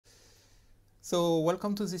So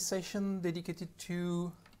welcome to this session dedicated to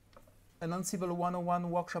an Ansible 101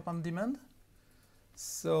 workshop on demand.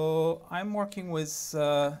 So I'm working with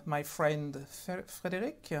my friend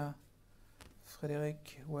Frédéric. Frédéric,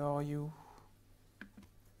 where are you?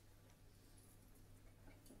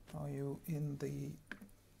 Are you in the?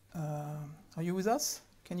 Are you with us?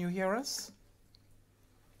 Can you hear us?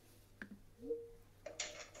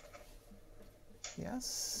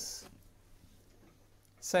 Yes.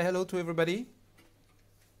 Say hello to everybody.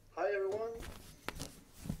 Hi everyone.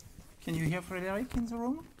 Can you hear Frédéric in the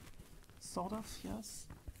room? Sort of, yes.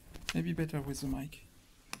 Maybe better with the mic.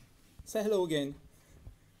 Say hello again.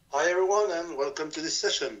 Hi everyone and welcome to this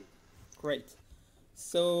session. Great.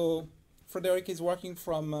 So Frédéric is working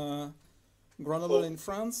from Grenoble in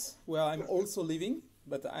France, where I'm also living,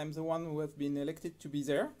 but I'm the one who have been elected to be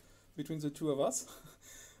there between the two of us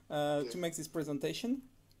to make this presentation.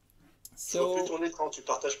 So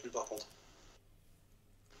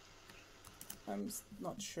I'm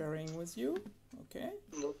not sharing with you. Okay.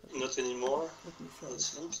 No, not anymore. Let me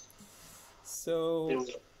share. So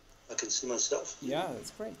I can see myself. Yeah,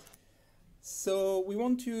 that's great. So we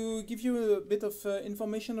want to give you a bit of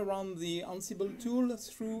information around the Ansible tool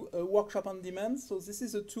through a workshop on demand. So this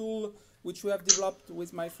is a tool which we have developed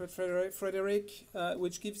with my friend Frédéric,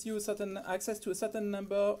 which gives you certain access to a certain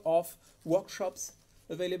number of workshops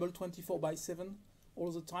available 24/7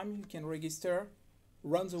 all the time. You can register,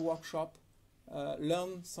 run the workshop,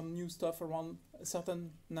 learn some new stuff around a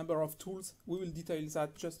certain number of tools. We will detail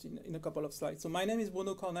that just in a couple of slides. So my name is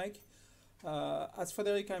Bruno Cornec. As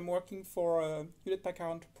Frédéric, I'm working for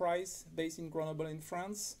Hewlett-Packard Enterprise based in Grenoble in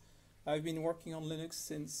France. I've been working on Linux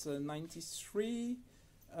since '93,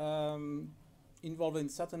 involved in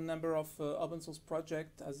certain number of open source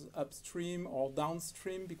projects as upstream or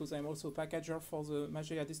downstream, because I'm also a packager for the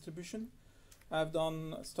Mageia distribution. I've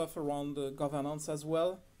done stuff around governance as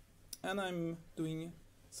well, and I'm doing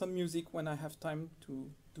some music when I have time to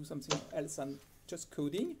do something else than just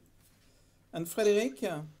coding. And Frédéric,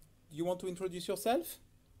 you want to introduce yourself?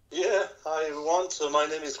 Yeah, hi everyone. So my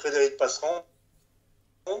name is Frédéric Passeron.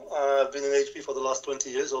 I've been in HP for the last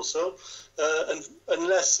 20 years or so. And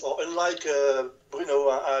unlike Bruno,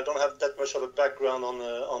 I don't have that much of a background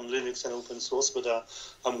on Linux and open source, but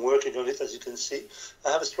I'm working on it, as you can see.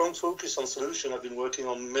 I have a strong focus on solution. I've been working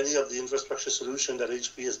on many of the infrastructure solutions that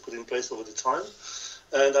HP has put in place over the time.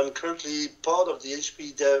 And I'm currently part of the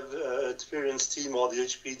HP Dev Experience team, or the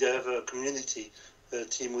HP Dev community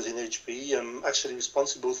team within HP. I'm actually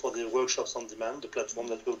responsible for the workshops on demand, the platform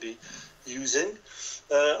that we'll be using.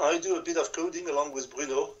 I do a bit of coding along with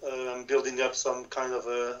Bruno. I'm building up some kind of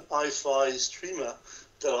a hi-fi streamer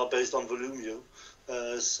that are based on Volumio.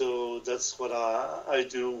 So that's what I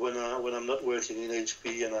do when I'm not working in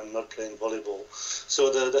HP and I'm not playing volleyball. So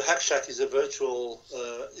the Hack Shack is a virtual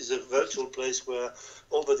place where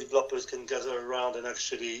all the developers can gather around and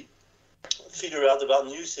actually figure out about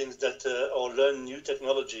new things or learn new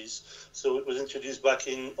technologies. So it was introduced back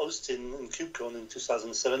in Austin in KubeCon in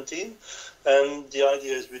 2017, and the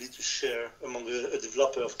idea is really to share among a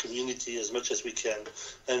developer of community as much as we can,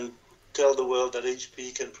 and tell the world that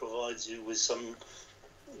HP can provide you with some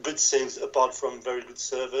good things apart from very good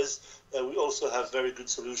servers. We also have very good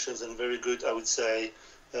solutions and very good, I would say,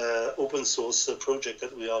 open source project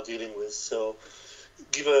that we are dealing with. So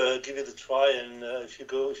give it a try, and if you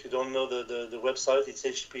don't know the website, it's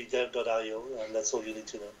hpdev.io, and that's all you need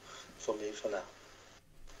to know from me for now.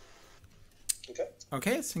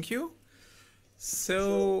 Okay, thank you.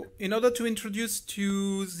 So in order to introduce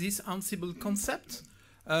to this Ansible concept,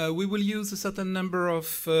 we will use a certain number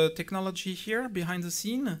of technology here behind the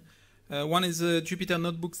scene. One is a Jupyter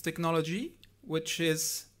Notebooks technology, which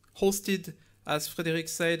is hosted, as Frédéric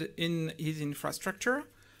said, in his infrastructure.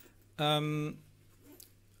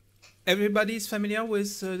 Everybody is familiar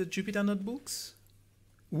with the Jupyter Notebooks?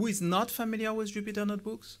 Who is not familiar with Jupyter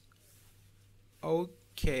Notebooks?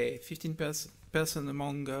 Okay, 15%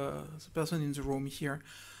 among the person in the room here.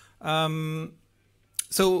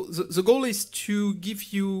 So the goal is to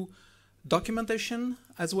give you documentation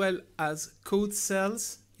as well as code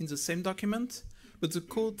cells in the same document, but the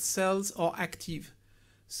code cells are active.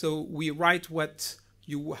 So we write what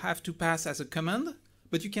you have to pass as a command,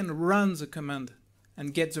 but you can run the command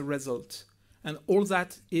and get the result. And all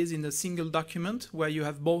that is in a single document where you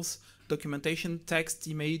have both documentation, text,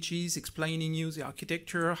 images, explaining you the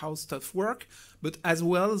architecture, how stuff work, but as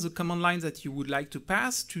well the command line that you would like to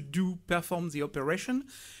pass to perform the operation.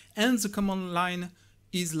 And the command line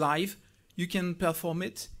is live. You can perform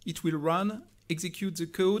it. It will run, execute the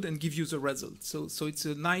code, and give you the result. So it's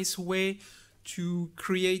a nice way to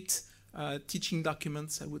create teaching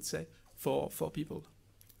documents, I would say, for people.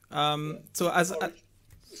 So as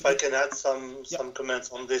if I can add some comments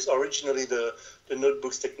on this, originally the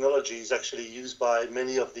notebooks technology is actually used by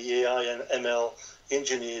many of the AI and ML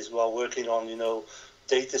engineers who are working on,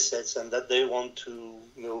 data sets, and that they want to,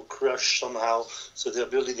 crush somehow. So they're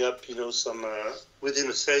building up, some within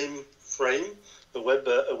the same frame, a web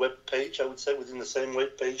page, I would say, within the same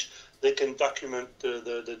web page. They can document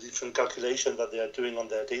the different calculations that they are doing on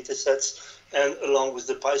their data sets, and along with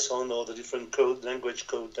the Python or the different language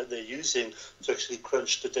code that they're using to actually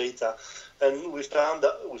crunch the data. And we found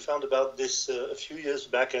about this a few years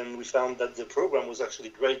back, and we found that the program was actually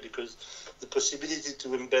great because the possibility to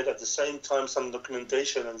embed at the same time some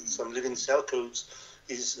documentation and some living cell codes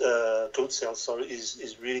is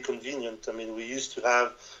really convenient. I mean, we used to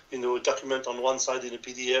have, a document on one side in a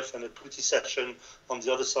PDF and a PuTTY session on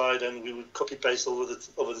the other side, and we would copy paste over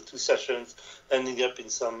the two sessions, ending up in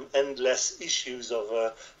some endless issues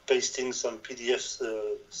of pasting some PDF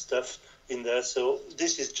stuff in there. So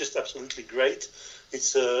this is just absolutely great.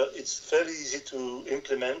 It's fairly easy to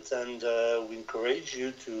implement, and we encourage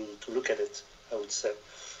you to look at it, I would say.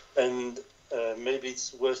 And maybe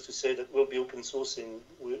it's worth to say that we'll be open sourcing.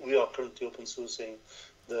 We are currently open sourcing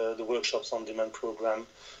the Workshops on Demand program.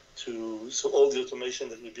 So all the automation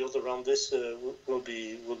that we built around this will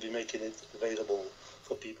be making it available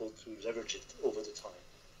for people to leverage it over the time.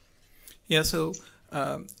 Yeah. So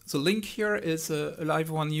the link here is a live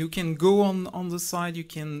one. You can go on the side. You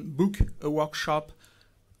can book a workshop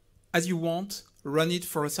as you want. Run it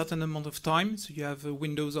for a certain amount of time. So you have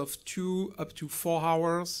windows of 2 up to 4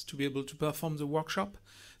 hours to be able to perform the workshop.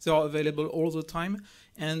 They are available all the time,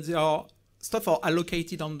 and stuff are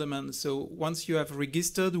allocated on demand. So once you have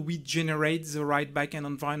registered, we generate the right backend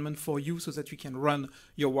environment for you so that you can run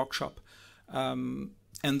your workshop. And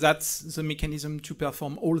that's the mechanism to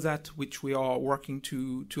perform all that, which we are working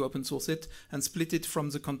to open source it and split it from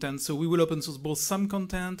the content. So we will open source both some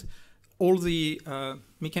content, all the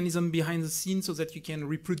mechanism behind the scenes so that you can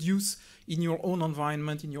reproduce in your own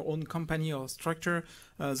environment, in your own company or structure,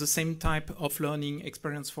 the same type of learning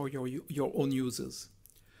experience for your own users.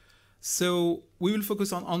 So we will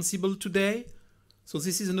focus on Ansible today. So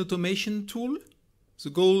this is an automation tool. The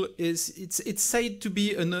goal is, it's said to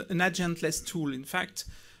be an agentless tool. In fact,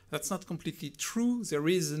 that's not completely true. There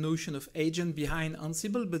is a notion of agent behind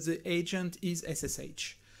Ansible, but the agent is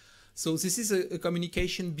SSH. So this is a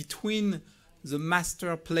communication between the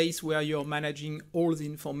master place where you're managing all the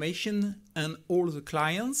information and all the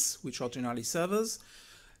clients, which are generally servers.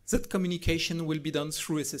 That communication will be done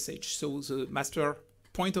through SSH. So the master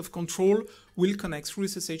point of control will connect through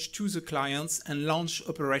SSH to the clients and launch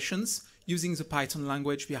operations using the Python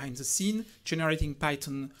language behind the scene, generating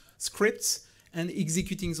Python scripts and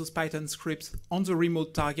executing those Python scripts on the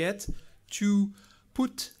remote target to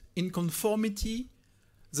put in conformity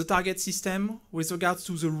the target system with regards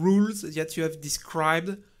to the rules that you have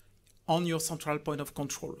described on your central point of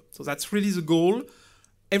control. So that's really the goal.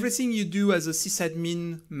 Everything you do as a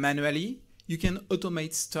sysadmin manually, you can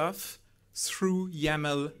automate stuff through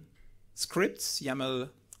YAML scripts, YAML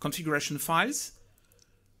configuration files.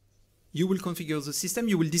 You will configure the system.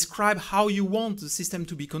 You will describe how you want the system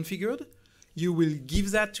to be configured. You will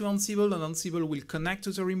give that to Ansible, and Ansible will connect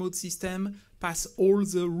to the remote system, pass all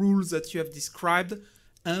the rules that you have described,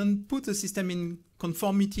 and put the system in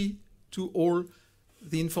conformity to all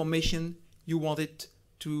the information you want it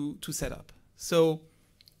to set up. So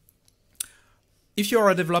if you're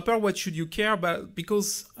a developer, what should you care about?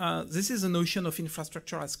 Because this is a notion of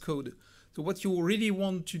infrastructure as code. So what you really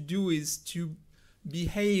want to do is to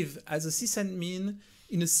behave as a sysadmin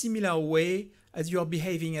in a similar way as you are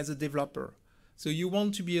behaving as a developer. So you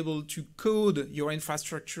want to be able to code your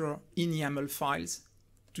infrastructure in YAML files,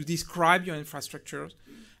 to describe your infrastructure,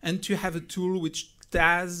 and to have a tool which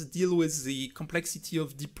does deal with the complexity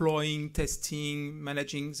of deploying, testing,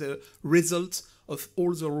 managing the results of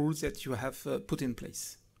all the rules that you have put in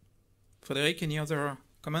place. Frédéric, any other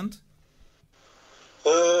comment?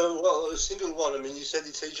 Well, a single one. I mean, you said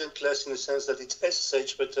it's agentless in the sense that it's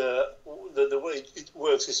SSH, but the way it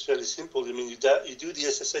works is fairly simple. I mean, you do the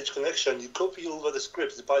SSH connection, you copy over the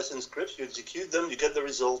scripts, the Python scripts, you execute them, you get the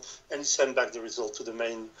result, and you send back the result to the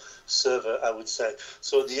main server, I would say.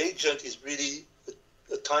 So the agent is really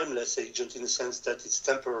a timeless agent in the sense that it's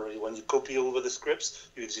temporary. When you copy over the scripts,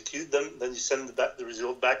 you execute them, then you send the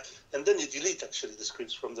result back, and then you delete actually the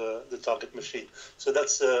scripts from the target machine. So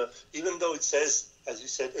that's, even though it says, as you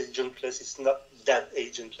said, agentless, it's not that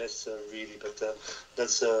agentless really, but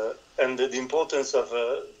that's, and the importance of,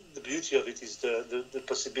 the beauty of it is the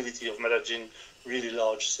possibility of managing really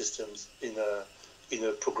large systems in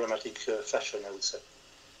a programmatic fashion, I would say.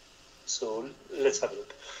 So let's have a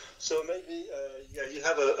look. So maybe, yeah, you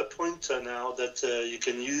have a pointer now that you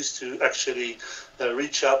can use to actually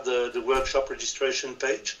reach out the workshop registration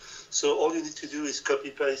page. So all you need to do is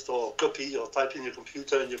copy-paste or copy or type in your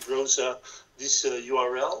computer in your browser this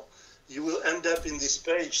URL. You will end up in this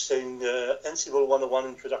page saying Ansible 101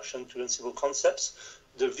 Introduction to Ansible Concepts.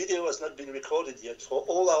 The video has not been recorded yet. For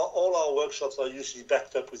all our workshops are usually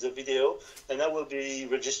backed up with a video, and I will be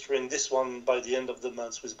registering this one by the end of the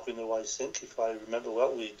month with Bruno, I think, if I remember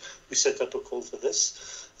well. We set up a call for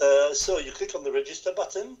this. So you click on the register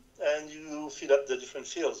button, and you fill up the different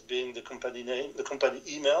fields, being the company name, the company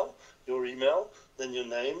email, your email, then your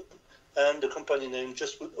name, and the company name.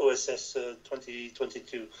 Just put OSS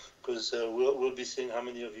 2022, because we'll be seeing how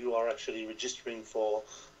many of you are actually registering for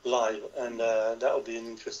live, and that will be an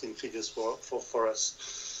interesting figures for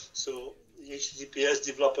us. So https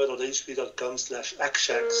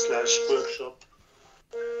developer.hp.com/akshack/workshop.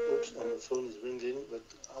 Oops, and the phone is ringing, but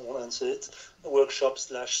I won't answer it.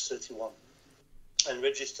 Workshop/31. And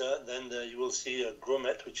register, then you will see a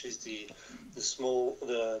grommet, which is the small,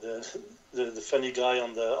 the funny guy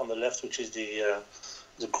on the left, which is the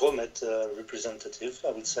grommet representative,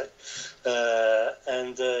 I would say,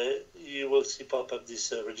 and you will see pop up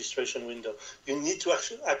this registration window. You need to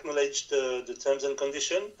actually acknowledge the terms and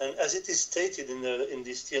condition, and as it is stated in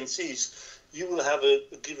these TNCs, you will have a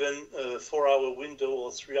given 4-hour window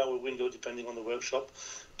or 3-hour window depending on the workshop.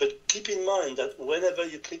 But keep in mind that whenever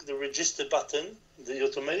you click the register button, the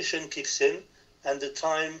automation kicks in and the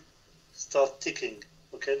time starts ticking.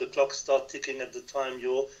 Okay, the clock starts ticking at the time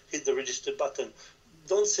you hit the register button.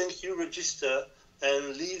 Don't think you register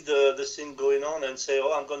and leave the thing going on and say,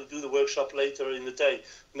 oh, I'm going to do the workshop later in the day.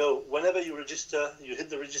 No, whenever you register, you hit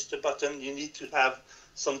the register button, you need to have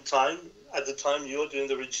some time at the time you're doing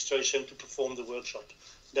the registration to perform the workshop.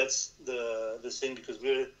 That's the thing, because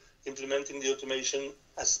we're implementing the automation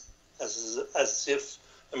as if,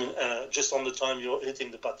 just on the time you're hitting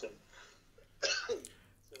the button.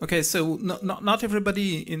 Okay, so not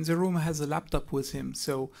everybody in the room has a laptop with him,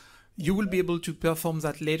 so you will be able to perform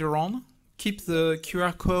that later on. Keep the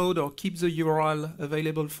QR code or keep the URL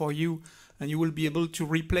available for you, and you will be able to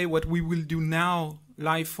replay what we will do now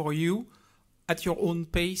live for you at your own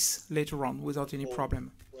pace later on without any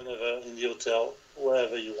problem. Whenever in the hotel,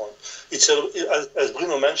 wherever you want. It's as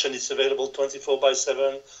Bruno mentioned, it's available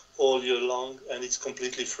 24/7 all year long, and it's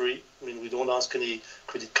completely free. I mean, we don't ask any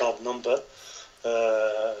credit card number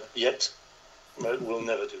yet. We'll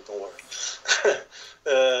never do, don't worry.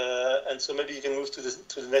 And so maybe you can move to the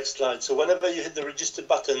next slide. So whenever you hit the register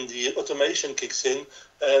button, the automation kicks in,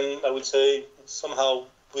 and I would say somehow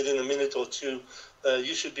within a minute or two,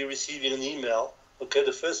 you should be receiving an email. Okay,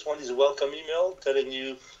 the first one is a welcome email telling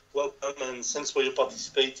you welcome and thanks for your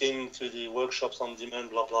participating to the workshops on demand,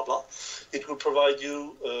 blah, blah, blah. It will provide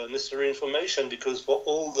you necessary information, because for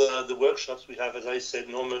all the workshops we have, as I said,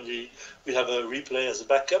 normally we have a replay as a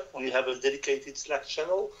backup. We have a dedicated Slack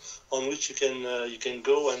channel on which you can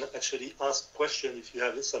go and actually ask questions if you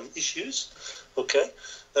have some issues, okay,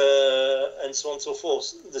 and so on and so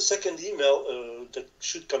forth. The second email that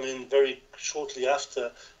should come in very shortly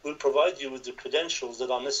after will provide you with the credentials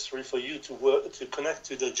that are necessary for you to connect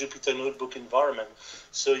to the Jupyter Notebook environment.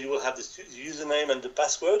 So you will have the username and the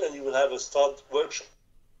password, and you will have a start workshop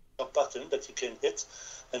button that you can hit.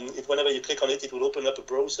 And whenever you click on it, it will open up a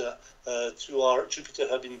browser to our Jupyter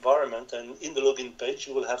Hub environment. And in the login page,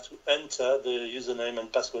 you will have to enter the username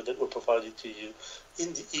and password that were provided to you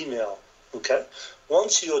in the email. Okay.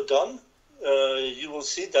 Once you're done, you will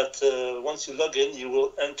see that once you log in, you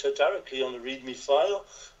will enter directly on the README file,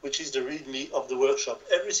 which is the README of the workshop.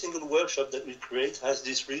 Every single workshop that we create has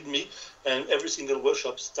this README, and every single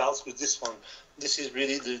workshop starts with this one. This is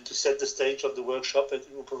really to set the stage of the workshop. It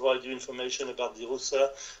will provide you information about the author,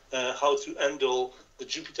 how to handle the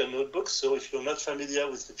Jupyter Notebooks. So if you're not familiar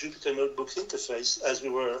with the Jupyter Notebooks interface, as we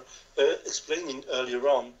were explaining earlier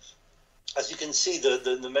on, as you can see,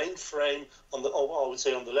 the main frame on I would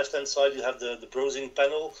say on the left-hand side, you have the browsing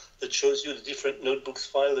panel that shows you the different notebooks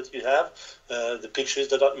file that you have, the pictures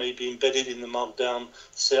that may be embedded in the markdown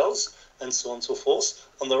cells, and so on and so forth.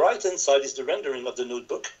 On the right-hand side is the rendering of the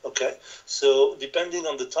notebook, okay? So depending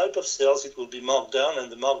on the type of cells, it will be marked down, and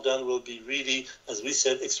the markdown will be really, as we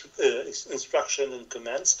said, instruction and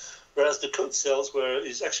commands, whereas the code cells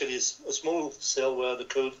is actually a small cell where the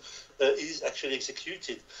code is actually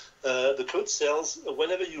executed. The code cells,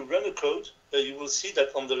 whenever you run a code, you will see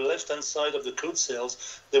that on the left-hand side of the code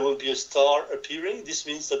cells, there will be a star appearing. This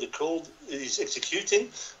means that the code is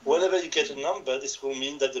executing. Whenever you get a number, this will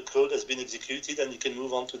mean that the code has been executed and you can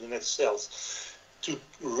move on to the next cells. to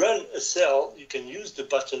run a cell, you can use the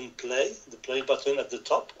button play, the play button at the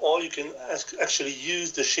top, or you can actually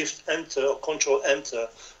use the Shift Enter or Control Enter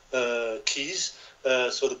keys.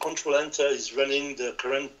 So the Control Enter is running the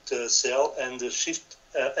current cell, and the Shift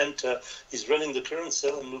Enter is running the current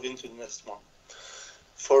cell and moving to the next one.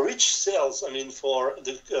 For each cells, I mean, for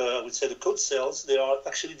the, I would say the code cells, they are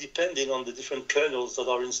actually depending on the different kernels that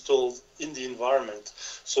are installed in the environment.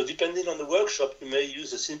 So depending on the workshop, you may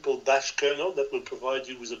use a simple bash kernel that will provide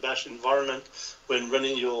you with a bash environment when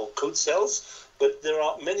running your code cells. But there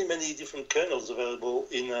are many, many different kernels available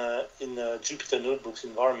in Jupyter Notebooks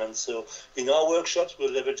environment. So in our workshops, we're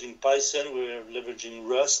leveraging Python, we're leveraging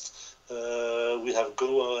Rust, we have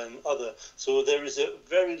Go and other. So there is a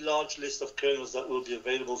very large list of kernels that will be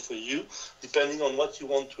available for you, depending on what you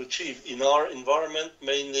want to achieve. In our environment,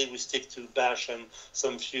 mainly we stick to Bash and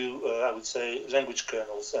some few, I would say, language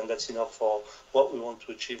kernels, and that's enough for what we want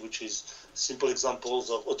to achieve, which is simple examples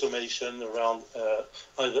of automation around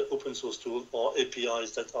either open source tools or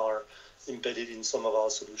APIs that are embedded in some of our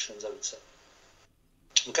solutions, I would say.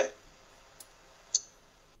 Okay.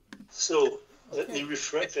 So let me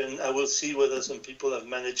refresh, and I will see whether some people have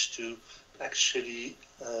managed to actually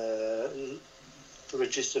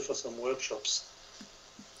register for some workshops.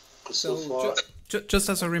 So far, just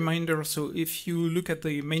as a reminder, so if you look at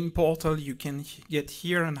the main portal, you can get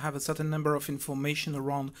here and have a certain number of information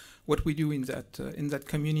around what we do in that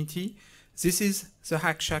community. This is the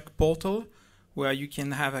Hack Shack portal, where you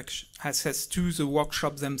can have access to the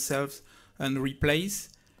workshops themselves and replays.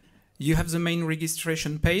 You have the main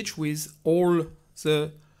registration page with all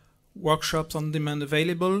the workshops on demand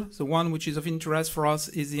available. The one which is of interest for us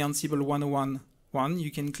is the Ansible 101 one. You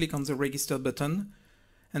can click on the register button,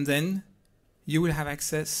 and then you will have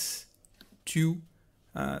access to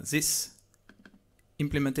this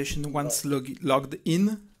implementation once logged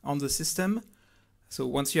in on the system. So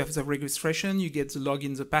once you have the registration, you get the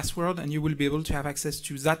login, the password, and you will be able to have access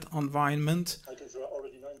to that environment. I guess there are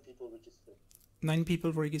already 9 people registered. 9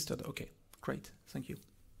 people registered. Okay, great. Thank you.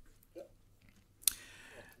 Yeah.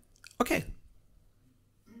 Okay.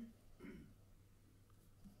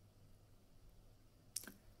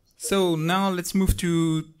 So now let's move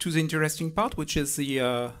to the interesting part, which is the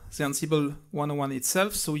Ansible 101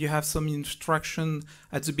 itself. So you have some instruction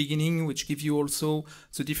at the beginning, which give you also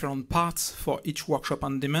the different parts for each workshop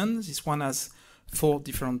on demand. This one has 4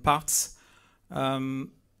 different parts.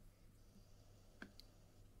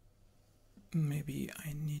 Maybe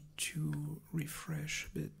I need to refresh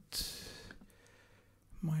a bit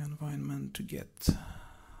my environment to get the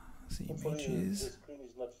images. The screen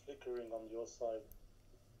is not flickering on your side.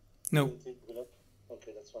 No.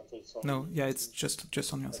 Okay, that's fine. So no, yeah, it's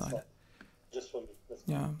just on your side. Fine. Just for me. That's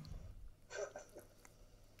yeah.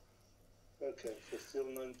 Okay, so still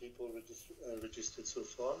 9 people registered so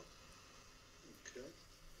far. Okay.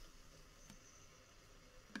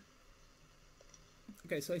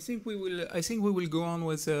 Okay, so I think we will go on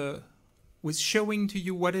with showing to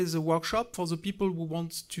you what is a workshop for the people who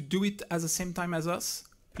want to do it at the same time as us.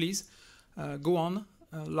 Please go on,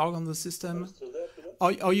 log on the system.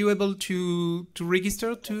 Are you able to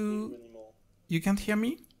register to? You can't hear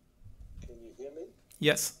me? Can you hear me?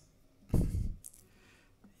 Yes.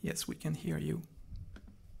 Yes, we can hear you.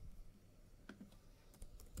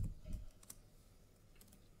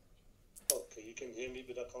 Okay, you can hear me,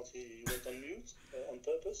 but I can't hear you. You went on mute on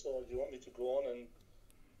purpose, or do you want me to go on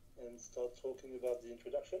and start talking about the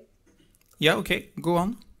introduction? Yeah, okay, go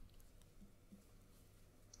on.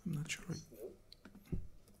 I'm not sure. No.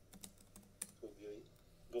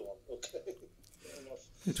 Go on, okay.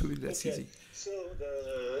 It will be less easy. So,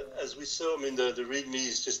 as we saw, I mean, the README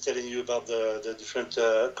is just telling you about the different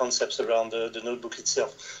concepts around the notebook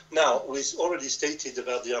itself. Now, we already stated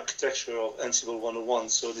about the architecture of Ansible 101,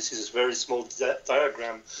 so this is a very small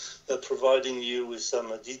diagram providing you with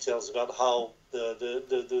some details about how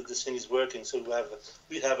the thing is working. So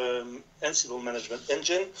we have an Ansible management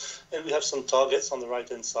engine, and we have some targets on the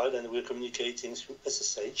right-hand side, and we're communicating through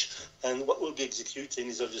SSH. And what we'll be executing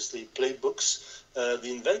is obviously playbooks. The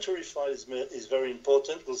inventory file is very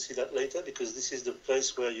important. We'll see that later, because this is the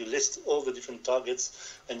place where you list all the different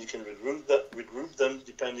targets, and you can regroup them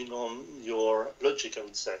depending on your logic, I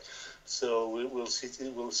would say. So we'll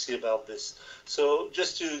see about this. So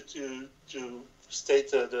just to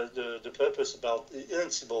state the purpose about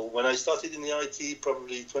Ansible. When I started in the IT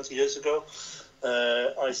probably 20 years ago,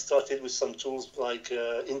 I started with some tools like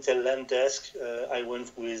Intel LAN Desk. I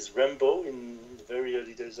went with Rambo in the very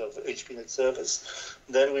early days of HPNet servers.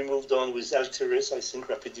 Then we moved on with Altiris, I think,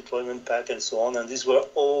 Rapid Deployment Pack, and so on. And these were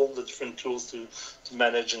all the different tools to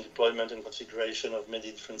manage and deployment and configuration of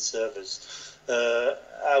many different servers.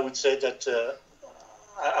 I would say that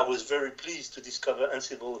I was very pleased to discover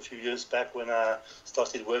Ansible a few years back when I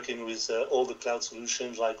started working with all the cloud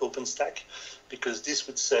solutions like OpenStack, because this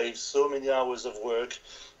would save so many hours of work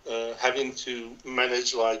having to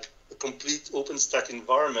manage like a complete OpenStack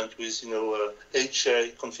environment with,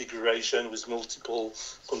 HA configuration with multiple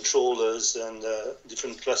controllers and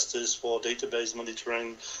different clusters for database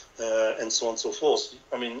monitoring and so on and so forth.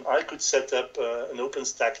 I mean, I could set up an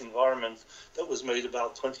OpenStack environment that was made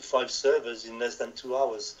about 25 servers in less than 2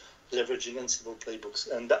 hours, leveraging Ansible playbooks,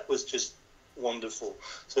 and that was just wonderful.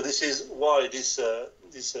 So this is why this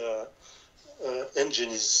engine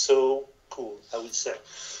is so cool, I would say.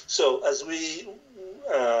 So as we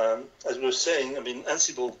were saying, I mean,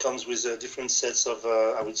 Ansible comes with different sets of,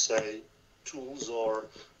 I would say, tools or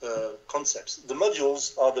concepts. The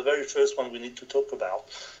modules are the very first one we need to talk about.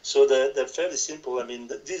 So they're fairly simple. I mean,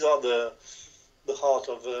 these are the heart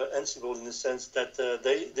of Ansible in the sense that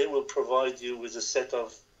they will provide you with a set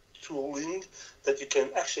of tooling that you can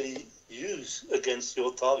actually use against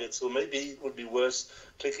your target. So maybe it would be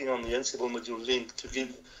worth clicking on the Ansible module link to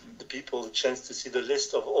give the people a chance to see the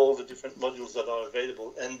list of all the different modules that are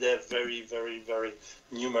available. And they're very, very, very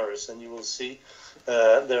numerous. And you will see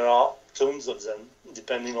there are tons of them,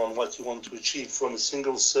 depending on what you want to achieve, from a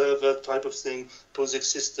single server type of thing, POSIX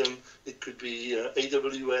system. It could be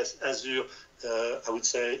AWS, Azure, I would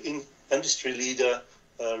say industry leader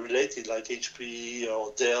related like HPE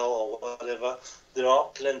or Dell or whatever. There are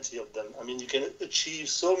plenty of them. I mean, you can achieve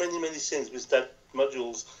so many things with that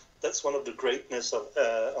modules. That's one of the greatness of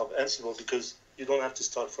Ansible, because you don't have to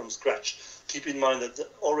start from scratch. Keep in mind that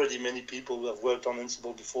already many people who have worked on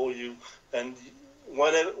Ansible before you, and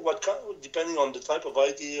depending on the type of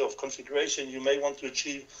idea of configuration you may want to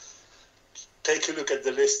achieve, take a look at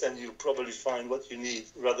the list and you'll probably find what you need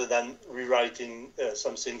rather than rewriting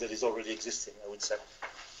something that is already existing, I would say.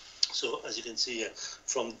 So as you can see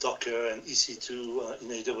from Docker and EC2 in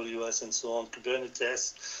AWS and so on,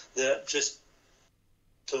 Kubernetes, there are just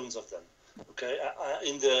tons of them. Okay,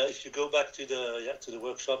 if you go back to the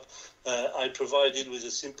workshop, I provided with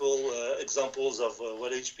a simple examples of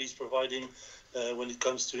what HP is providing when it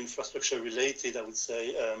comes to infrastructure-related, I would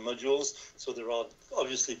say, modules. So there are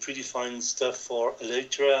obviously predefined stuff for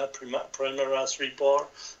Elytra, Primera, 3PAR,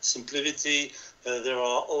 SimpliVity. There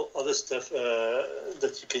are other stuff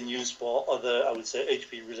that you can use for other, I would say,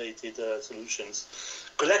 HP-related solutions.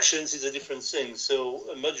 Collections is a different thing. So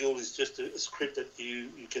a module is just a script that you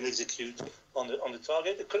can execute on the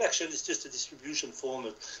target. A collection is just a distribution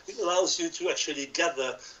format. It allows you to actually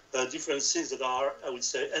gather different things that are, I would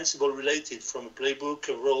say, Ansible related, from a playbook,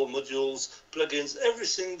 a role, modules, plugins,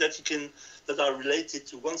 everything that that are related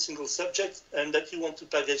to one single subject and that you want to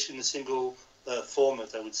package in a single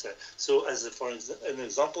format, I would say. So for an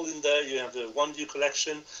example in there, you have the OneView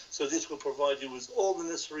collection. So this will provide you with all the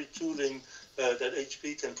necessary tooling that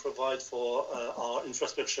HP can provide for our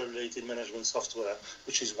infrastructure-related management software,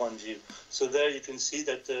 which is OneView. So there you can see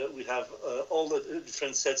that we have all the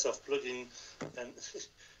different sets of plugins, and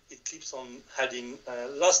it keeps on adding.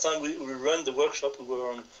 Last time we ran the workshop, we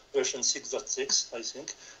were on version 6.6, I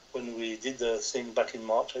think, when we did the thing back in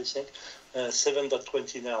March, I think.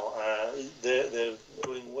 7.20 now. They're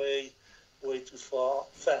going way too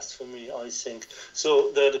fast for me, I think.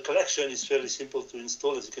 So the collection is fairly simple to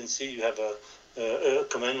install. As you can see, you have a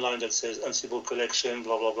command line that says Ansible collection,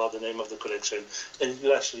 blah, blah, blah, the name of the collection, and it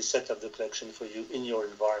will actually set up the collection for you in your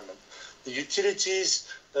environment. The utilities,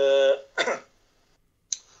 I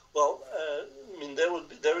mean,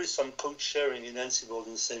 there is some code sharing in Ansible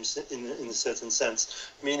in a certain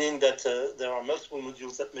sense, meaning that there are multiple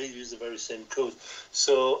modules that may use the very same code.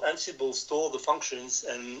 So Ansible store the functions,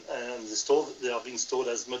 and they are being stored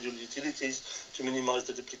as module utilities to minimize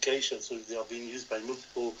the duplication. So if they are being used by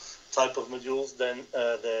multiple type of modules, then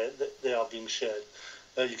they are being shared.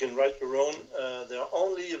 You can write your own. They are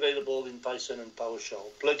only available in Python and PowerShell.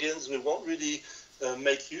 Plugins, we won't really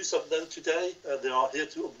make use of them today. They are here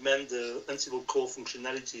to augment the Ansible core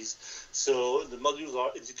functionalities. So the modules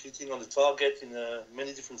are executing on the target in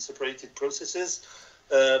many different separated processes.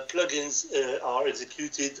 Plugins are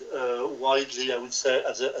executed widely, I would say,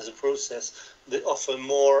 as a process. They offer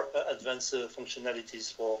more advanced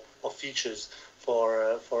functionalities or features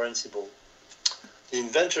for Ansible. The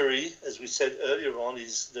inventory, as we said earlier on,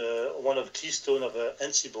 is one of the keystone of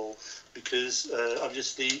Ansible, because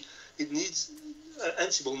obviously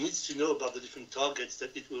Ansible needs to know about the different targets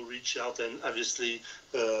that it will reach out and obviously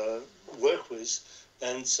work with. service.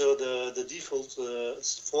 And so the default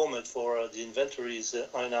format for the inventory is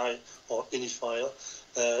ini or ini file,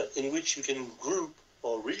 in which you can group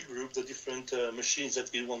or regroup the different machines that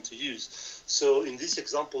we want to use. So in this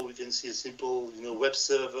example, we can see a simple, web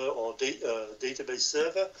server or database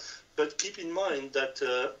server. But keep in mind that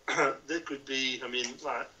there could be,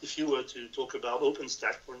 if you were to talk about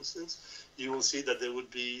OpenStack, for instance, you will see that there would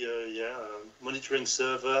be, monitoring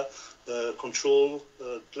server, control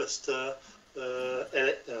cluster,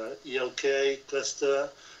 ELK cluster.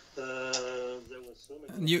 There were so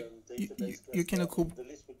many database you can group. The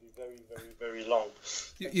list would be very, very, very long.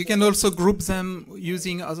 You can also group them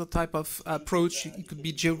using other type of approach. It could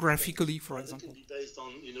be geographically, for example. It could be based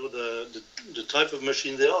on the type of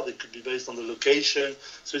machine they are. They could be based on the location.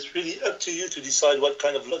 So it's really up to you to decide what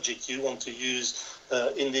kind of logic you want to use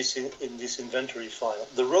in this inventory file.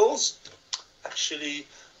 The roles actually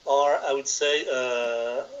are, I would say,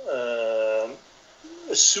 a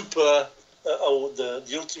super or the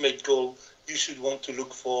ultimate goal you should want to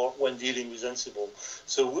look for when dealing with Ansible.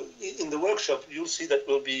 So in the workshop, you'll see that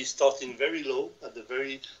we'll be starting very low, at the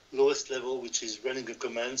very lowest level, which is running a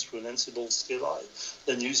command through an Ansible CLI,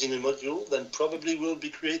 then using a module, then probably we'll be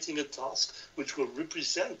creating a task which will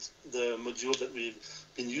represent the module that we've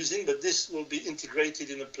been using, but this will be integrated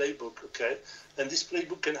in a playbook, okay? And this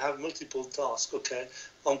playbook can have multiple tasks, okay?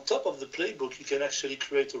 On top of the playbook, you can actually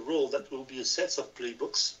create a role that will be a set of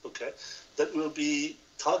playbooks, okay? That will be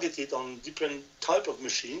targeted on different type of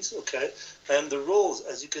machines, okay? And the roles,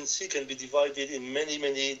 as you can see, can be divided in many,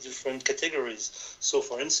 many different categories. So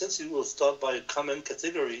for instance, it will start by a command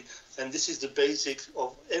category, and this is the basic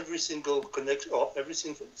of every single connection or every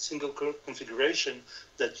single configuration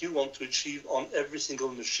that you want to achieve on every single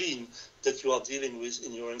machine that you are dealing with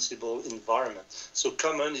in your Ansible environment. So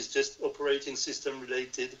common is just operating system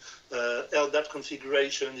related. LDAP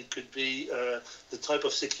configuration, it could be the type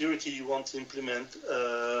of security you want to implement,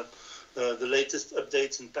 the latest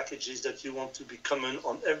updates and packages that you want to be common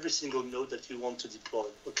on every single node that you want to deploy,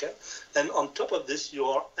 okay? And on top of this, you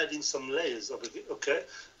are adding some layers of it, okay?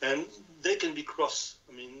 And they can be cross.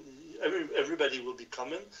 I mean, everybody will be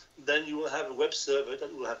common. Then you will have a web server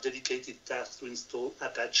that will have dedicated tasks to install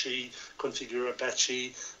Apache, configure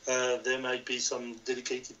Apache. There might be some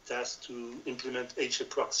dedicated tasks to implement HA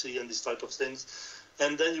proxy and this type of things.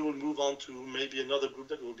 And then you will move on to maybe another group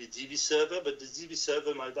that will be DB server, but the DB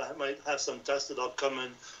server might have some tasks that are common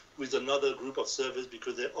with another group of servers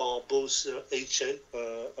because they are both HA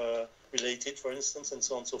related, for instance, and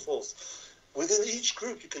so on and so forth. Within each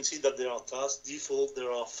group, you can see that there are tasks, default,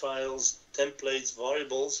 there are files, templates,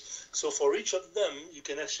 variables. So for each of them, you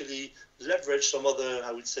can actually leverage some other,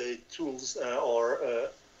 I would say, tools or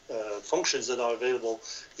functions that are available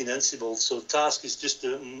in Ansible. So task is just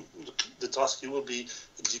the task you will be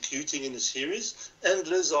executing in a series.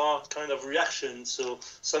 Handlers are kind of reactions. So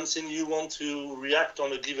something you want to react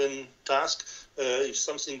on a given task, if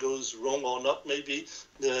something goes wrong or not, maybe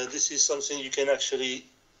this is something you can actually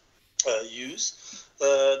use.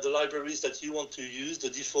 The libraries that you want to use, the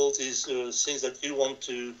default is things that you want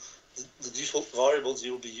to, the default variables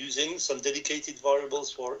you'll be using, some dedicated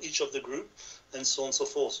variables for each of the group, and so on and so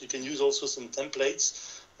forth. You can use also some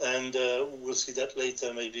templates, and we'll see that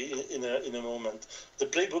later maybe in a moment. The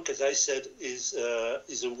playbook, as I said, is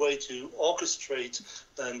a way to orchestrate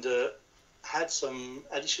and add some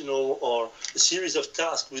additional or a series of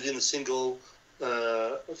tasks within a single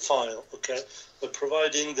file, okay? But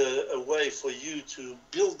providing a way for you to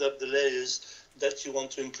build up the layers that you want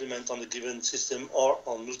to implement on a given system or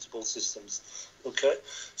on multiple systems, okay?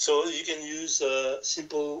 So you can use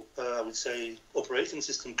simple, I would say, operating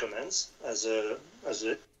system commands as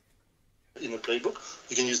in a playbook.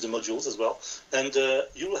 You can use the modules as well. And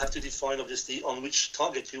you will have to define, obviously, on which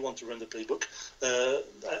target you want to run the playbook.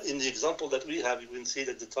 In the example that we have, you can see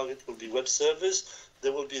that the target will be web servers.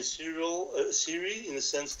 There will be a series in the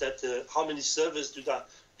sense that how many servers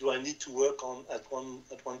do I need to work on at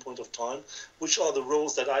one point of time? Which are the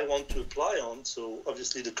roles that I want to apply on? So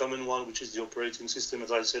obviously the common one, which is the operating system,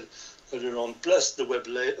 as I said earlier on, plus the web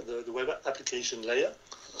layer, the web application layer.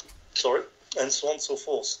 Sorry, and so on and so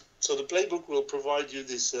forth. So the playbook will provide you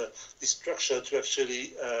this structure to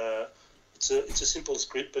actually. It's a simple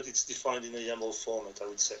script, but it's defined in a YAML format, I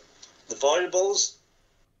would say. The variables.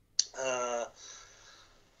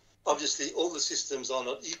 Obviously, all the systems are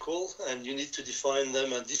not equal, and you need to define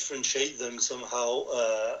them and differentiate them somehow.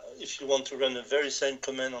 If you want to run a very same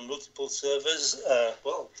command on multiple servers,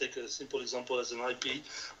 well, take a simple example as an IP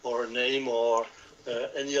or a name or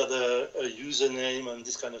any other username and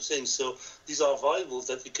this kind of thing. So these are variables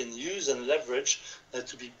that you can use and leverage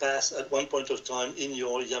to be passed at one point of time in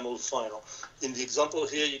your YAML file. In the example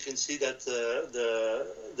here, you can see that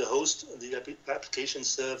the host, the application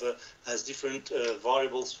server, has different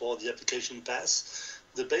variables for the application pass.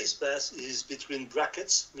 The base pass is between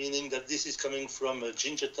brackets, meaning that this is coming from a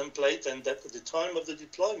Ginger template, and that at the time of the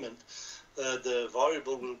deployment, the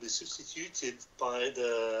variable will be substituted by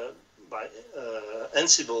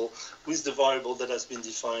Ansible with the variable that has been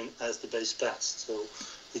defined as the base pass. So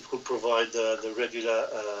it will provide the regular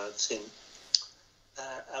thing.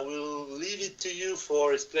 I will leave it to you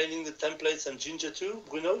for explaining the templates and Ginger too,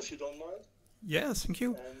 Bruno, if you don't mind. Yes, thank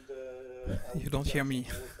you. And you don't hear me.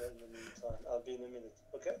 I'll be in a minute.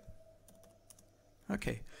 Okay.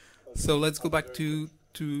 Okay. So let's go back to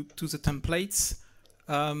the templates.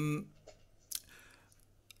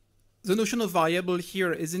 The notion of variable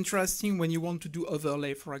here is interesting when you want to do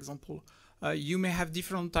overlay, for example. You may have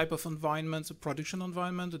different type of environments, a production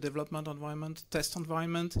environment, a development environment, test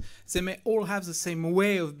environment. They may all have the same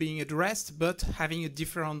way of being addressed, but having a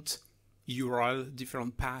different URL,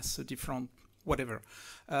 different path, a different whatever.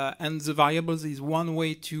 And the variables is one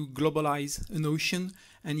way to globalize a notion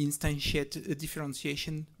and instantiate a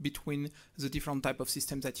differentiation between the different type of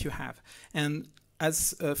systems that you have. And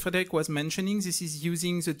as Frédéric was mentioning, this is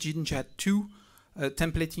using the Jinja 2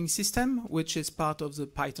 templating system, which is part of the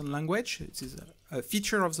Python language. It is a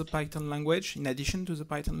feature of the Python language in addition to the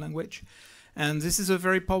Python language. And this is a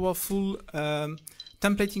very powerful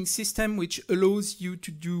templating system which allows you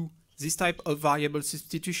to do this type of variable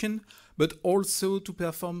substitution, but also to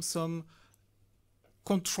perform some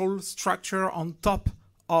control structure on top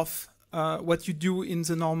of what you do in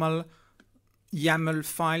the normal YAML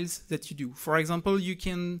files that you do. For example, you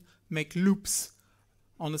can make loops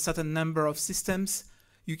on a certain number of systems.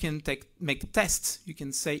 You can make tests. You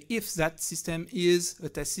can say if that system is a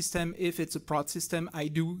test system, if it's a prod system, I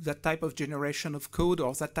do that type of generation of code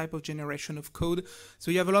or that type of generation of code.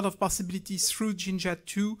 So you have a lot of possibilities through Jinja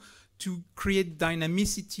 2 to create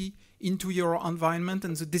dynamicity into your environment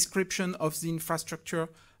and the description of the infrastructure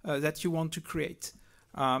that you want to create.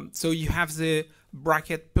 So you have the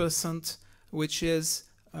bracket %, which is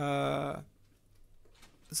the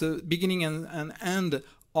beginning and end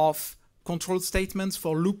of control statements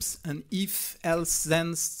for loops and if-else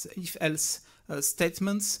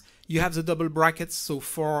statements. You have the double brackets, so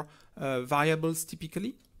for variables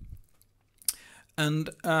typically. And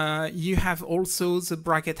you have also the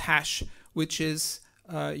bracket hash, which is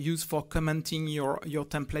used for commenting your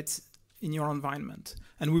templates in your environment.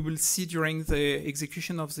 And we will see during the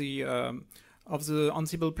execution of the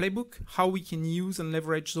Ansible playbook how we can use and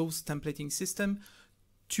leverage those templating systems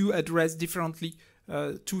to address differently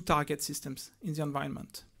two target systems in the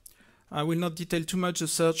environment. I will not detail too much the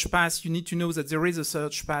search path. You need to know that there is a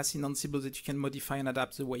search path in Ansible that you can modify and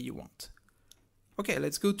adapt the way you want. Okay,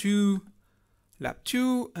 let's go to lab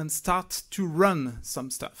 2 and start to run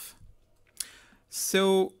some stuff.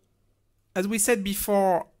 So, as we said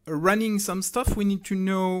before, running some stuff, we need to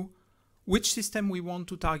know which system we want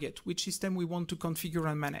to target, which system we want to configure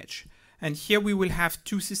and manage. And here we will have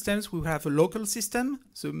two systems. We will have a local system,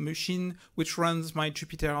 the machine which runs my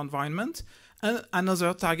Jupyter environment, and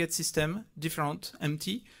another target system, different,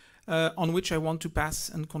 empty, on which I want to pass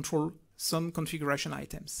and control some configuration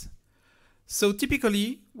items. So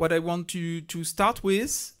typically, what I want to start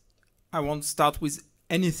with, I won't start with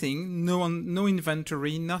anything, no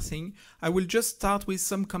inventory, nothing. I will just start with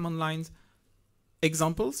some command line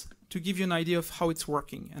examples to give you an idea of how it's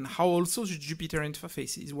working and how also the Jupyter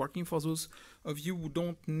interface is working for those of you who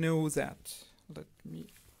don't know that. Let me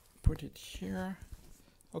put it here.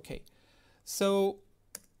 Okay, so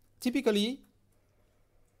typically,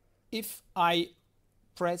 if I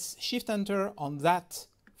press Shift-Enter on that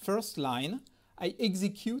first line, I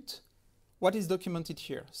execute what is documented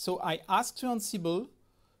here. So I ask to Ansible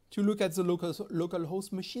to look at the local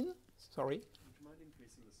host machine. Sorry. Would you mind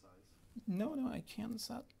increasing the size? No, I can't.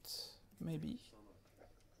 That maybe.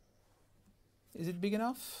 Is it big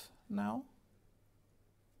enough now?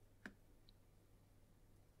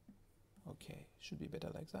 Okay, should be better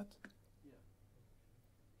like that. Yeah.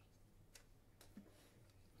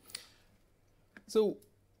 So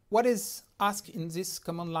what is asked in this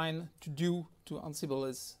command line to do to Ansible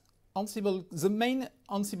is Ansible, the main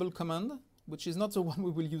Ansible command, which is not the one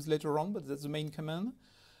we will use later on, but that's the main command.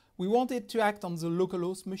 We want it to act on the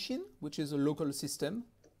localhost machine, which is a local system.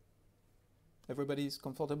 Everybody is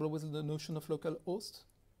comfortable with the notion of localhost?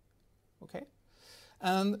 Okay.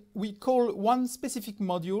 And we call one specific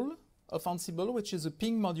module of Ansible, which is a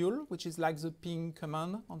ping module, which is like the ping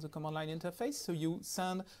command on the command line interface. So you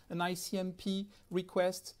send an ICMP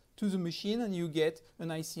request to the machine and you get an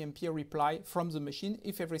ICMP reply from the machine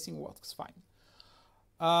if everything works fine.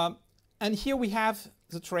 And here we have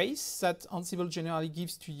the trace that Ansible generally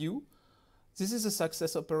gives to you. This is a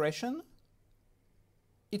success operation.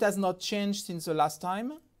 It has not changed since the last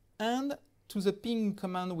time. And to the ping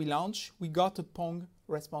command we launched, we got a Pong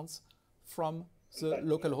response from the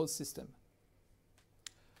localhost system.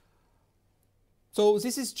 So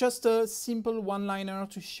this is just a simple one-liner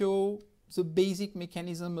to show the basic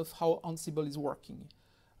mechanism of how Ansible is working.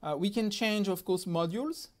 We can change, of course,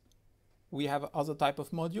 modules. We have other type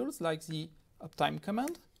of modules like the uptime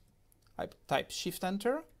command. I type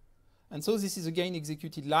Shift-Enter. And so this is again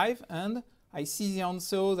executed live, and I see the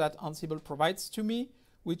answer that Ansible provides to me,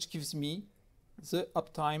 which gives me the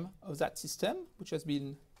uptime of that system, which has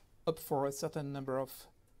been up for a certain number of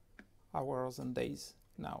hours and days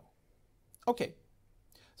now. Okay,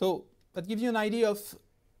 so that gives you an idea of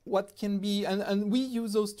what can be, and we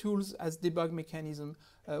use those tools as debug mechanism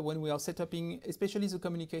when we are setting, especially the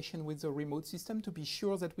communication with the remote system, to be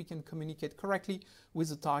sure that we can communicate correctly with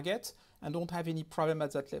the target and don't have any problem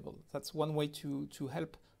at that level. That's one way to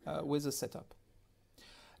help with the setup.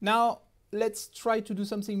 Now, let's try to do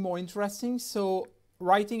something more interesting. So,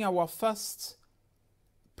 writing our first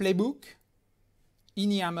playbook in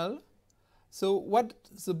YAML. So what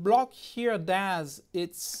the block here does,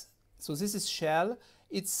 so this is shell,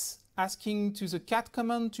 it's asking to the cat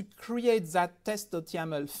command to create that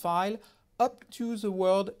test.yaml file up to the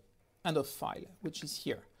word end of file, which is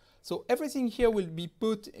here. So everything here will be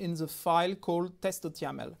put in the file called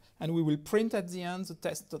test.yaml, and we will print at the end the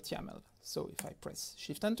test.yaml. So if I press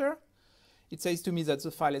Shift-Enter, it says to me that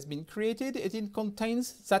the file has been created. It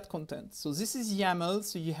contains that content. So this is YAML,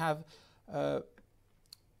 so you have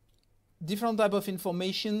different type of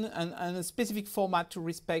information and a specific format to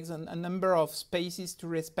respect and a number of spaces to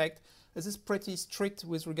respect. This is pretty strict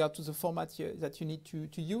with regard to the format that you need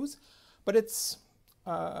to use, but it's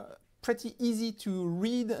pretty easy to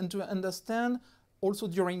read and to understand also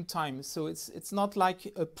during time. So it's not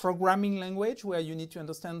like a programming language where you need to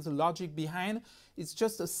understand the logic behind. It's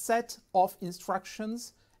just a set of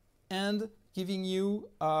instructions and giving you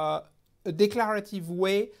a declarative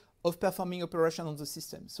way of performing operation on the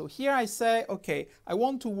system. So here I say, okay, I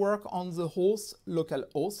want to work on the host, local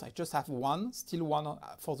host. I just have one, still one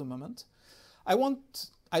for the moment. I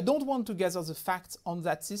don't want to gather the facts on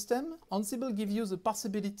that system. Ansible gives you the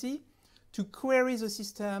possibility to query the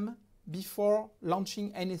system before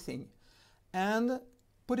launching anything and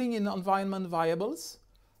putting in environment variables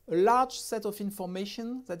a large set of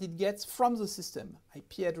information that it gets from the system: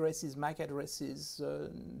 IP addresses, MAC addresses,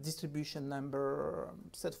 distribution number,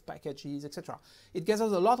 set of packages, etc. It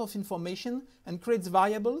gathers a lot of information and creates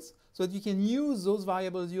variables so that you can use those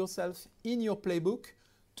variables yourself in your playbook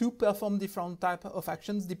to perform different types of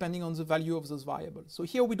actions depending on the value of those variables. So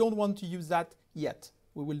here we don't want to use that yet.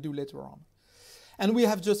 We will do later on. And we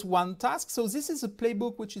have just one task. So this is a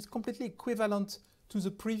playbook which is completely equivalent to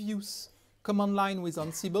the previous command line with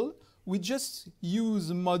Ansible. We just use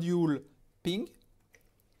the module ping,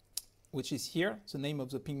 which is here, the name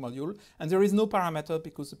of the ping module. And there is no parameter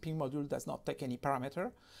because the ping module does not take any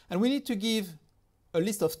parameter. And we need to give a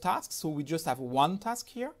list of tasks. So we just have one task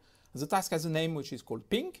here. The task has a name which is called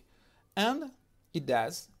ping. And it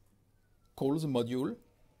does call the module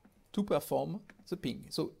to perform the ping.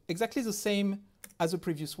 So exactly the same as the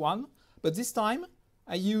previous one. But this time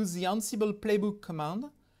I use the Ansible playbook command,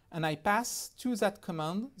 and I pass to that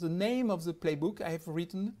command the name of the playbook I have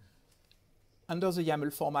written under the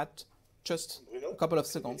YAML format just a couple of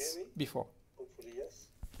seconds before. Hopefully, yes.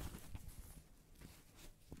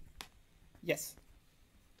 Yes.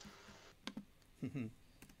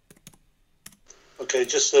 Okay,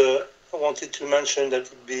 just I wanted to mention that it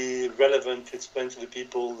would be relevant to explain to the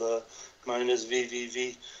people the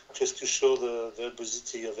 -VVV, just to show the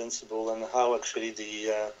verbosity of Ansible and how actually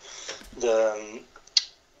the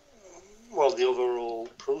overall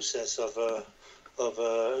process of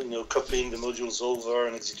copying the modules over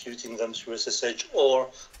and executing them through SSH or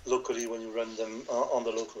locally when you run them on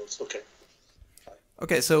the locals. Okay.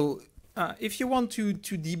 Okay, so if you want to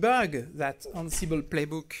debug that Ansible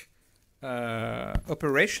playbook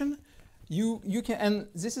operation, you can, and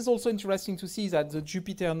this is also interesting to see that the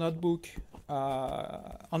Jupyter Notebook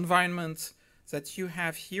environment that you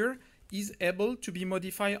have here is able to be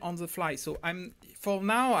modified on the fly. So for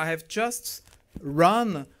now I have just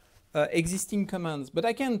run existing commands, but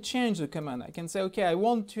I can change the command. I can say, okay, I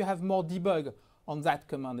want to have more debug on that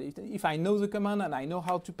command. If I know the command and I know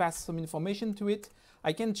how to pass some information to it,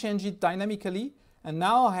 I can change it dynamically, and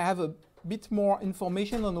now I have a bit more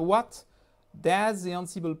information on what does the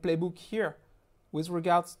Ansible playbook here with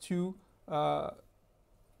regards to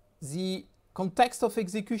the context of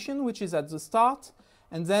execution, which is at the start,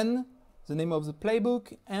 and then the name of the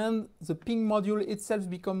playbook, and the ping module itself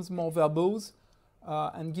becomes more verbose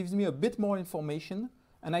and gives me a bit more information,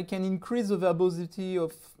 and I can increase the verbosity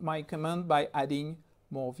of my command by adding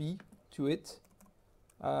more V to it.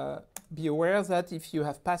 Be aware that if you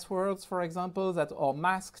have passwords, for example, that are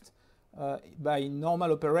masked by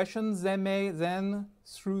normal operations, they may then,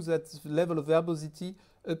 through that level of verbosity,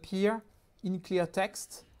 appear in clear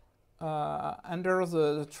text under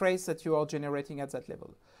the trace that you are generating at that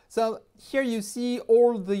level. So here you see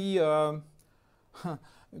all the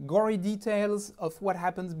gory details of what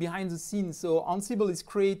happens behind the scenes. So Ansible is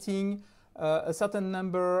creating a certain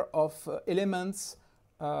number of elements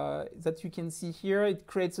that you can see here. It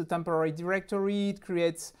creates a temporary directory, it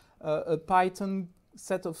creates a Python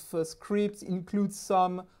set of scripts, includes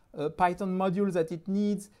some Python modules that it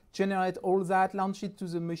needs, generate all that, launch it to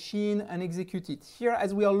the machine, and execute it. Here,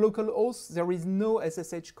 as we are local hosts, there is no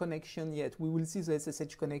SSH connection yet. We will see the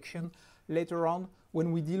SSH connection later on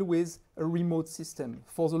when we deal with a remote system.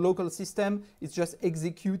 For the local system, it's just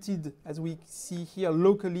executed, as we see here,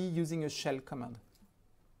 locally using a shell command.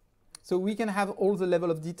 So we can have all the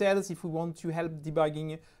level of details if we want to help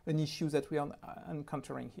debugging an issue that we are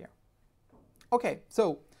encountering here. Okay,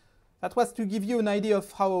 so that was to give you an idea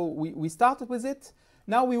of how we started with it.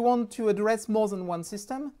 Now we want to address more than one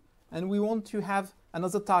system, and we want to have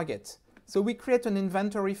another target. So we create an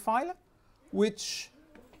inventory file which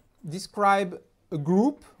describes a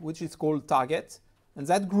group which is called target, and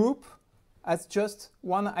that group has just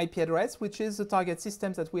one IP address, which is the target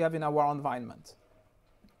system that we have in our environment.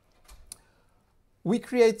 We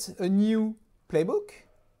create a new playbook,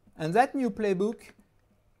 and that new playbook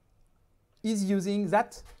is using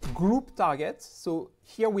that group target. So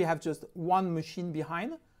here we have just one machine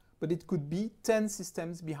behind, but it could be 10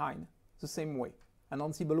 systems behind the same way. And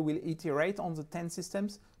Ansible will iterate on the 10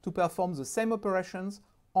 systems to perform the same operations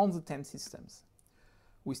on the 10 systems.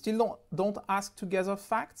 We still don't ask to gather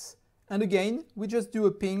facts. And again, we just do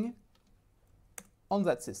a ping on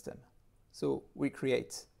that system. So we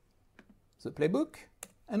create the playbook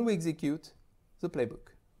and we execute the playbook.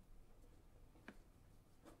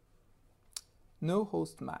 No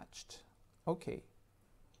host matched. Okay.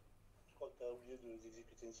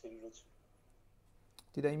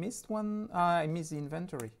 Did I miss one? I missed the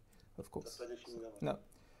inventory, of course. No.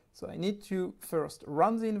 So I need to first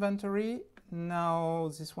run the inventory. Now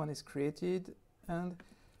this one is created, and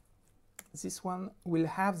this one will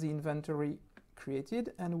have the inventory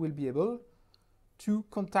created and will be able to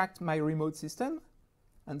contact my remote system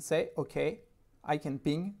and say, okay, I can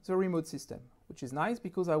ping the remote system, which is nice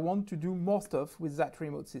because I want to do more stuff with that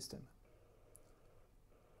remote system.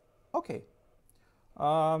 Okay.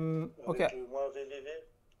 Okay.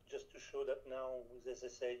 Just to show that now with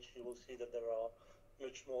SSH, you will see that there are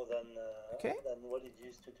much more than what it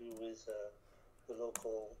used to do with the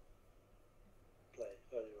local play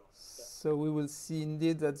earlier. Yeah. So we will see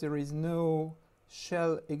indeed that there is no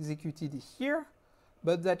shell executed here,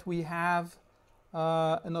 but that we have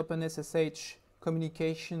an OpenSSH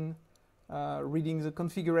communication reading the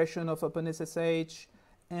configuration of OpenSSH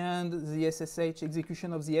and the SSH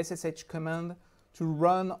execution of the SSH command to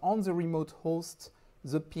run on the remote host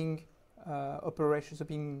the ping operation, the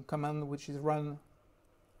ping command, which is run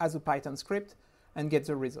as a Python script, and get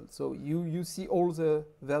the result. So you see all the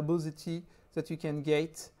verbosity that you can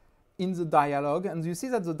get in the dialogue, and you see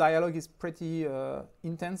that the dialogue is pretty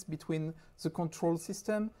intense between the control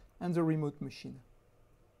system and the remote machine.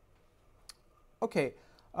 Okay,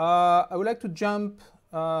 I would like to jump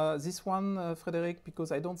this one, Frédéric,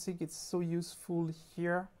 because I don't think it's so useful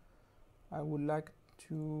here. I would like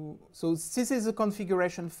to... So this is a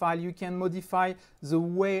configuration file. You can modify the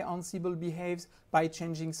way Ansible behaves by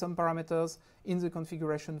changing some parameters in the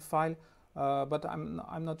configuration file, but I'm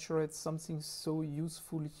not sure it's something so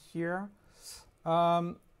useful here.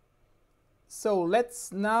 So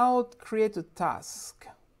let's now create a task.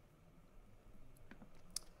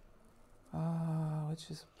 Which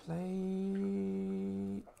is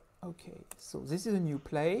play. Okay, so this is a new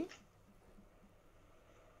play.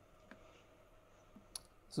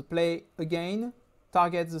 The play again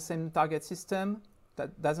targets the same target system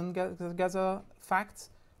that doesn't gather facts,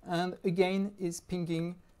 and again is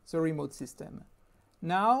pinging the remote system.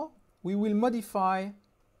 Now we will modify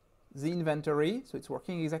the inventory, so it's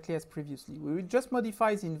working exactly as previously. We will just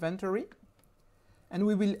modify the inventory, and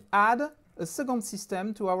we will add a second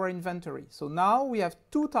system to our inventory. So now we have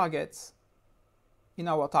two targets in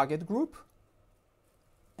our target group.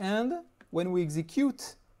 And when we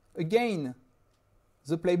execute again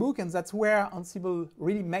the playbook, and that's where Ansible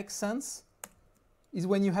really makes sense, is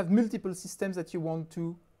when you have multiple systems that you want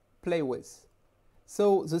to play with.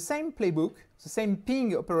 So the same playbook, the same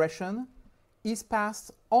ping operation, is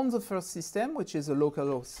passed on the first system, which is a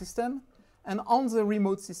localhost system, and on the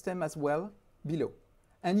remote system as well below.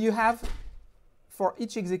 And you have, for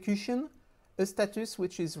each execution, a status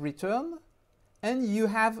which is returned, and you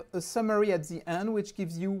have a summary at the end which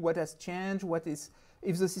gives you what has changed,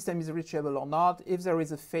 if the system is reachable or not, if there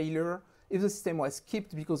is a failure, if the system was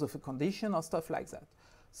skipped because of a condition or stuff like that.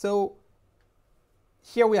 So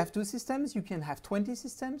here we have two systems. You can have 20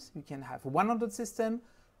 systems. You can have 100 systems.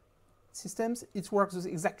 It works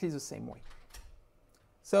exactly the same way.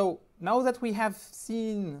 So now that we have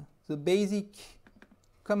seen the basic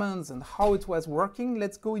commands and how it was working,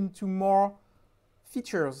 let's go into more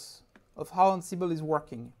features of how Ansible is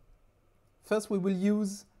working. First, we will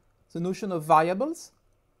use the notion of variables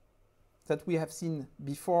that we have seen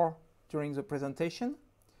before during the presentation,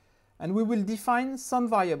 and we will define some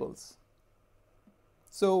variables.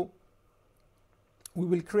 So we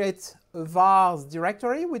will create a vars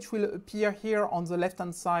directory which will appear here on the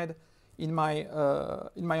left-hand side in my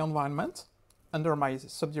environment under my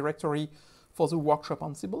subdirectory for the workshop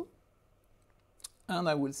Ansible. And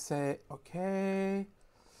I will say, okay,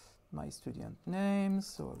 my student name.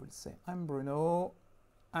 So I will say, I'm Bruno,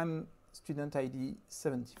 I'm student ID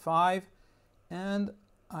 75, and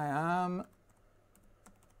I am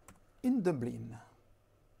in Dublin.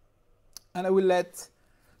 And I will let,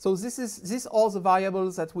 so these are the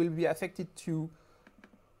variables that will be affected to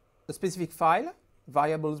a specific file,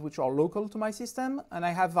 variables which are local to my system, and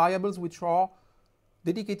I have variables which are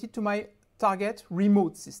dedicated to my target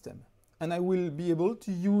remote system. And I will be able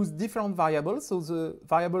to use different variables. So the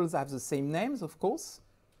variables have the same names, of course,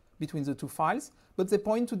 between the two files, but they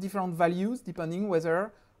point to different values depending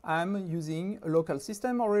whether I'm using a local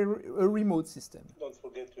system or a remote system. Don't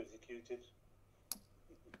forget to execute it.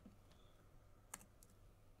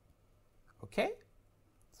 Okay,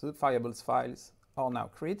 so the variables files are now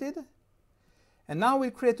created. And now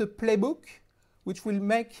we'll create a playbook which will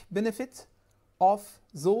make benefit of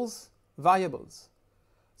those variables.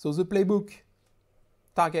 So the playbook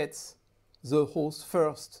targets the host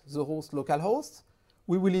first, the host localhost.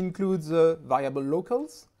 We will include the variable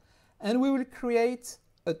locals, and we will create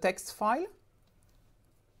a text file.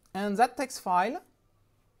 And that text file,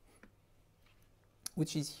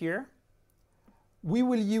 which is here, we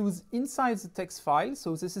will use inside the text file.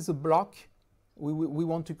 So this is a block. We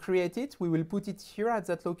want to create it. We will put it here at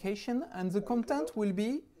that location, and the content will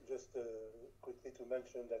be... Just quickly to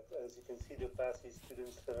mention that, as you can see, the path is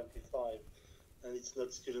student 75, and it's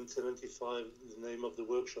not student 75, the name of the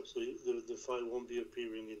workshop, so the file won't be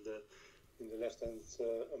appearing in the left-hand,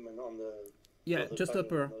 on the just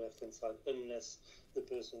upper. On the left-hand side, unless the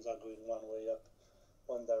persons are going one way up,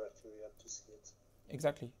 one directory up to see it.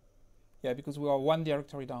 Exactly. Yeah, because we are one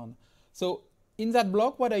directory down. So in that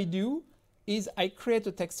block, what I do is I create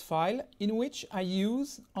a text file in which I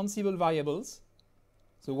use Ansible variables,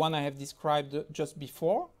 the one I have described just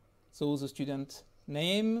before, so the student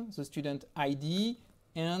name, the student ID,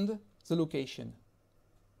 and the location.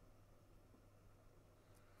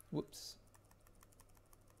 Whoops.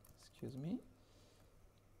 Excuse me.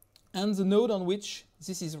 And the node on which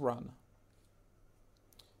this is run.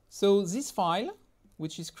 So this file,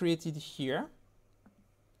 which is created here,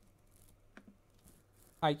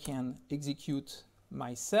 I can execute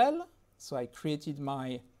my cell. So I created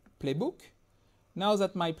my playbook. Now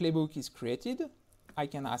that my playbook is created, I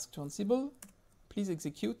can ask to Ansible, please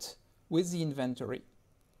execute with the inventory.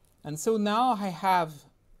 And so now I have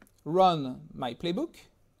run my playbook.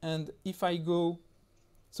 And if I go,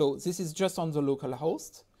 so this is just on the local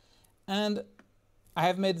host. And I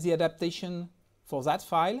have made the adaptation for that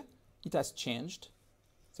file. It has changed.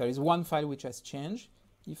 There is one file which has changed.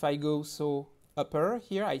 If I go upper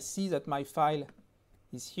here, I see that my file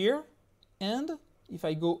is here. And if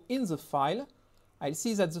I go in the file, I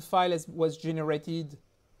see that the file was generated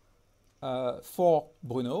for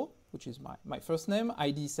Bruno, which is my first name,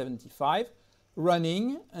 ID 75,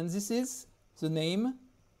 running. And this is the name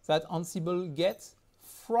that Ansible gets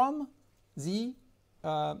from the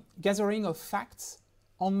gathering of facts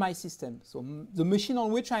on my system. So the machine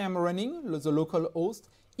on which I am running, the local host,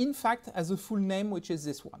 in fact has a full name, which is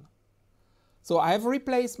this one. So I have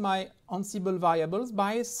replaced my Ansible variables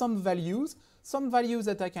by some values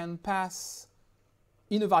that I can pass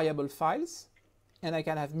in a variable files, and I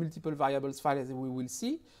can have multiple variables files as we will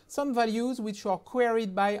see. Some values which are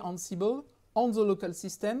queried by Ansible on the local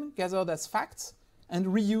system, gathered as facts, and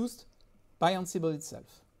reused by Ansible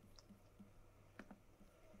itself.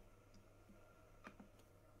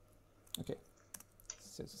 Okay,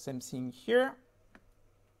 so the same thing here.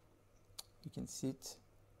 You can see it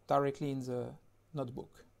directly in the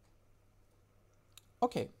notebook.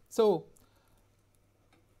 Okay, so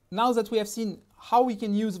now that we have seen how we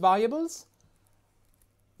can use variables,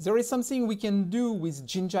 there is something we can do with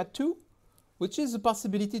Jinja 2, which is the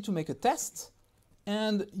possibility to make a test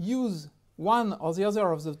and use one or the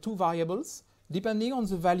other of the two variables depending on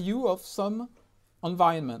the value of some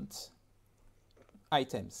environment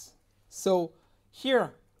items. So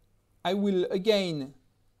here I will again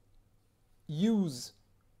use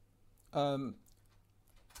the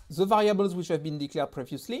variables which have been declared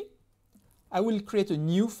previously. I will create a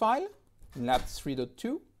new file in lab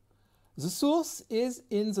 3.2. The source is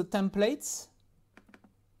in the templates.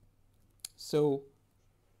 So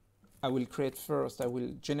I will create first, I will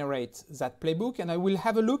generate that playbook, and I will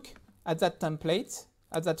have a look at that template,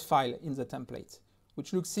 at that file in the template,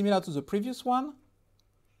 which looks similar to the previous one.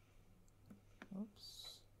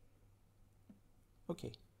 Oops.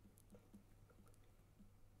 Okay.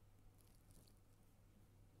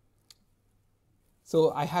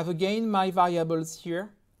 So I have again my variables here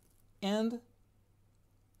and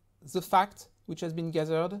the fact which has been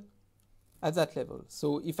gathered at that level.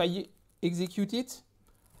 So if I execute it,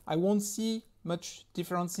 I won't see much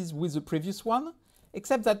differences with the previous one,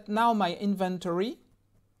 except that now my inventory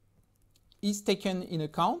is taken in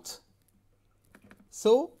account.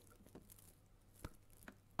 So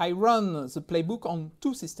I run the playbook on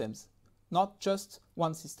two systems, not just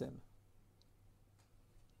one system.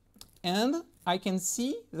 And I can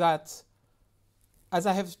see that as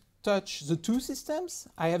I have touched the two systems,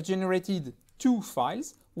 I have generated two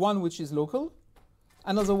files, one which is local,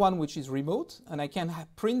 another one which is remote, and I can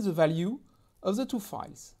print the value of the two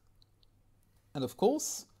files. And of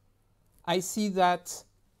course, I see that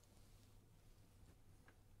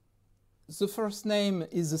the first name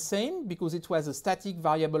is the same because it was a static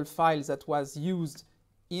variable file that was used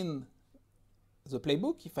in the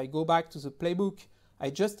playbook. If I go back to the playbook, I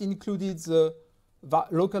just included the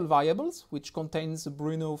local variables, which contains the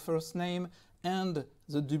Bruno first name and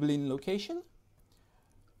the Dublin location.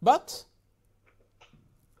 But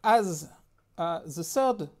as the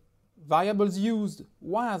third variables used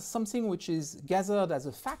was something which is gathered as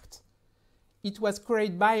a fact, it was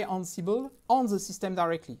created by Ansible on the system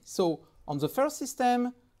directly. So on the first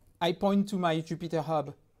system, I point to my Jupyter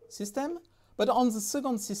Hub system, but on the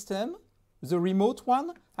second system, the remote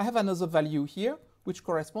one, I have another value here, which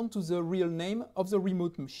corresponds to the real name of the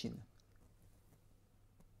remote machine.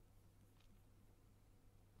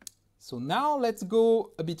 So now let's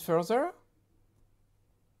go a bit further.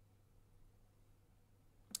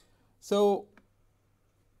 So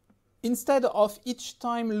instead of each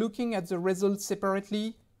time looking at the results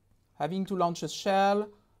separately, having to launch a shell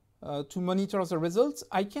to monitor the results,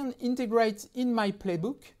 I can integrate in my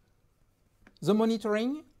playbook the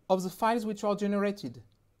monitoring of the files which are generated.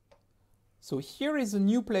 So here is a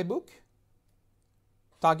new playbook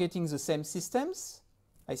targeting the same systems.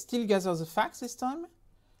 I still gather the facts this time,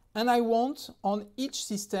 and I want on each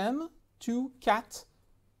system to cat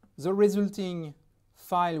the resulting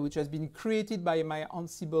file which has been created by my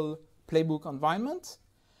Ansible playbook environment.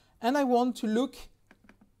 And I want to look,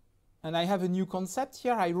 and I have a new concept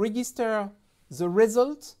here, I register the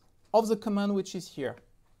result of the command which is here.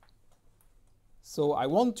 So I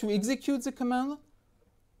want to execute the command,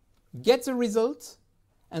 get the result,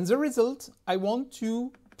 and the result I want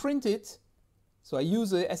to print it. So I use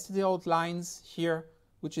the stdout here,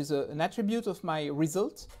 which is an attribute of my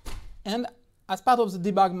result. And as part of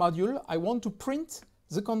the debug module, I want to print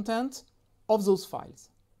the content of those files.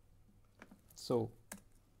 So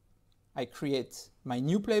I create my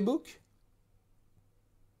new playbook,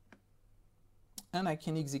 and I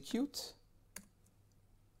can execute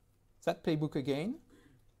that playbook again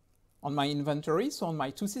on my inventory, so on my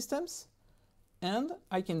two systems, and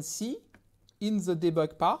I can see in the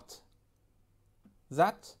debug part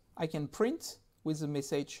that I can print with the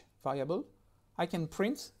message variable, I can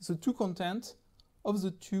print the two content of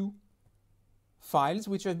the two files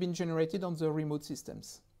which have been generated on the remote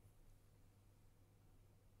systems.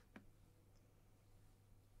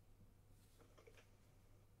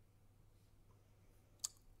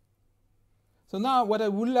 So now what I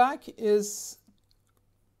would like is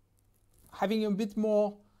having a bit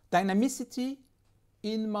more dynamicity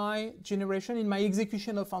in my generation, in my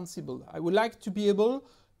execution of Ansible. I would like to be able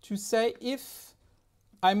to say if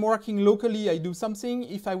I'm working locally, I do something.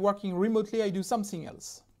 If I'm working remotely, I do something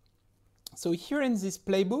else. So here in this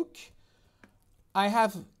playbook, I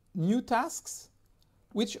have new tasks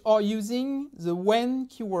which are using the when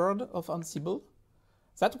keyword of Ansible.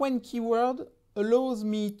 That when keyword allows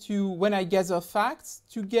me to, when I gather facts,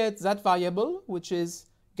 to get that variable, which is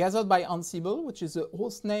gathered by Ansible, which is the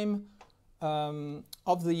host name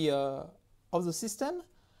of the system.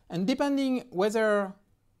 And depending whether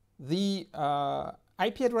the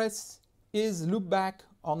IP address is loopback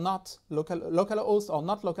or not, localhost or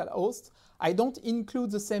not localhost, I don't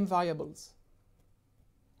include the same variables.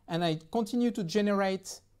 And I continue to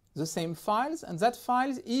generate the same files, and that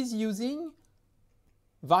file is using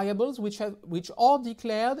variables which are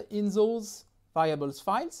declared in those variables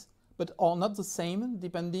files, but are not the same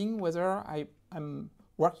depending whether I'm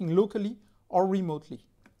working locally or remotely.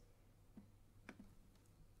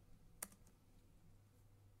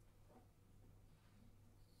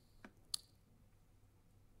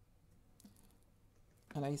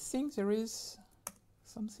 And I think there is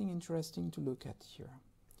something interesting to look at here.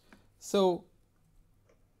 So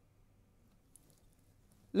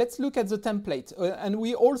let's look at the template. And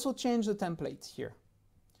we also change the template here.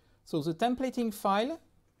 So the templating file,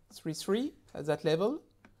 3.3 at that level,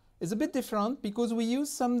 is a bit different because we use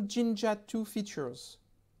some Jinja 2 features.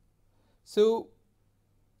 So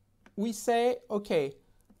we say, okay,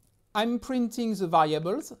 I'm printing the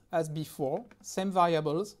variables as before, same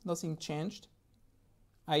variables, nothing changed.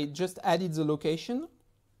 I just added the location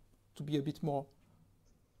to be a bit more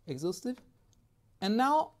exhaustive. And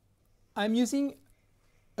now I'm using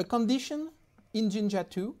a condition in Jinja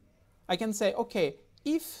 2. I can say, okay,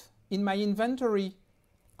 if in my inventory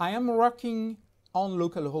I am working on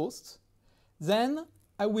localhost, then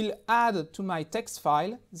I will add to my text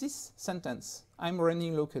file this sentence, I'm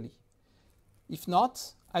running locally. If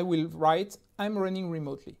not, I will write, I'm running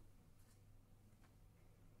remotely.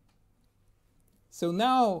 So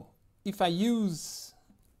now, if I use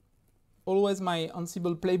always my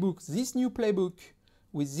Ansible playbook, this new playbook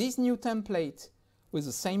with this new template with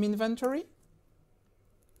the same inventory,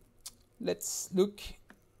 let's look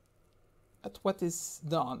at what is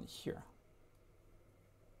done here.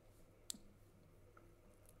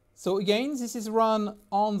 So again, this is run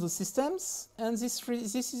on the systems, and this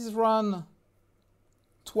is run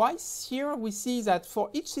twice. Here we see that for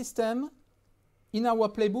each system, in our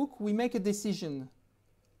playbook, we make a decision,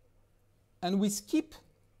 and we skip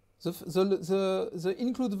the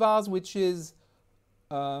include vars, which is,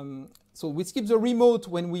 so we skip the remote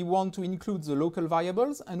when we want to include the local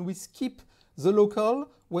variables, and we skip the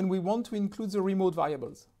local when we want to include the remote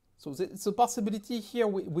variables. So it's a possibility here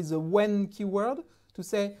with the when keyword to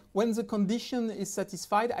say, when the condition is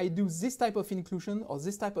satisfied, I do this type of inclusion or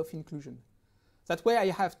this type of inclusion. That way I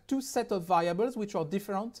have two sets of variables which are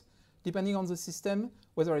different depending on the system,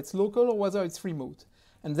 whether it's local or whether it's remote.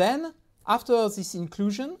 And then, after this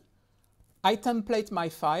inclusion, I template my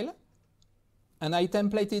file, and I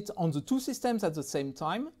template it on the two systems at the same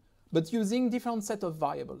time, but using different set of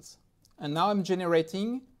variables. And now I'm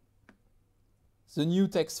generating the new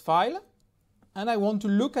text file, and I want to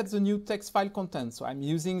look at the new text file content. So I'm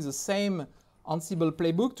using the same Ansible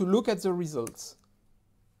playbook to look at the results.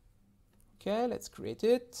 Okay, let's create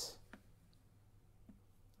it.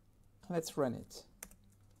 Let's run it.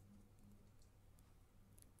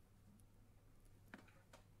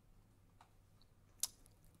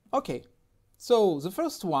 Okay, so the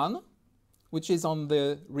first one, which is on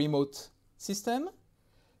the remote system,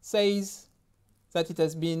 says that it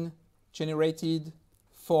has been generated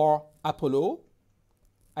for Apollo,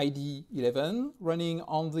 ID 11, running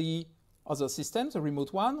on the other system, the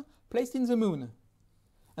remote one, placed in the moon.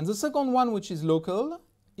 And the second one, which is local,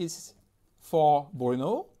 is for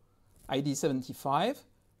Bruno, ID 75,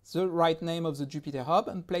 the right name of the Jupyter Hub,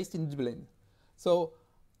 and placed in Dublin. So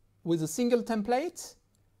with a single template,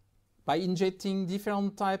 by injecting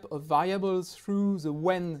different type of variables through the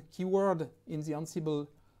when keyword in the Ansible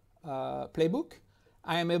playbook,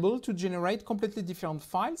 I am able to generate completely different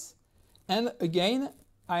files. And again,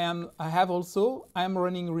 I am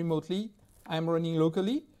running remotely, I am running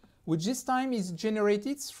locally, which this time is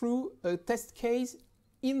generated through a test case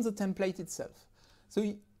in the template itself.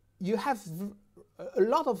 So you have a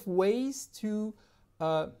lot of ways to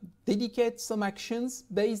dedicate some actions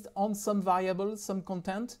based on some variables, some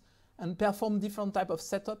content, and perform different type of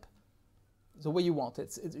setup the way you want.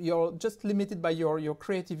 You're just limited by your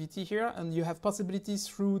creativity here, and you have possibilities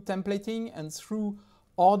through templating and through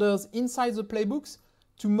orders inside the playbooks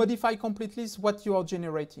to modify completely what you are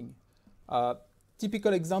generating.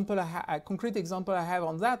 Typical example, a concrete example I have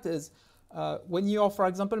on that is when you are, for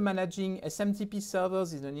example, managing SMTP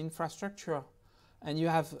servers in an infrastructure, and you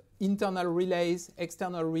have internal relays,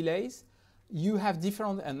 external relays, you have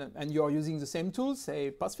different, and you are using the same tools,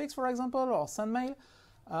 say Postfix, for example, or SendMail,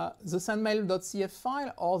 the sendmail.cf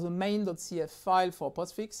file or the main.cf file for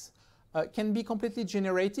postfix can be completely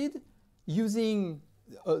generated using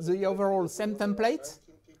the overall same template,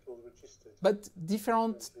 but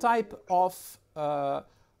different type of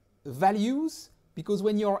values, because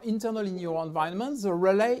when you're internal in your environment, the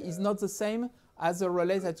relay is not the same as the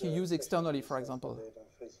relay that you use externally, for example. They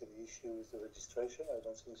don't face any issue with the registration, I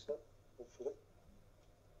don't think so, hopefully.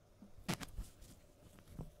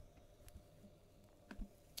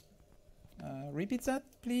 Repeat that,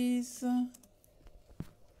 please. I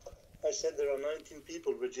said there are 19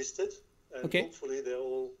 people registered, and hopefully they're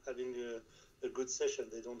all having a good session.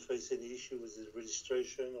 They don't face any issue with the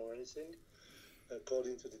registration or anything.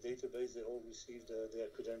 According to the database, they all received their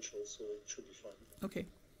credentials, so it should be fine. Okay.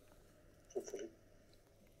 Hopefully.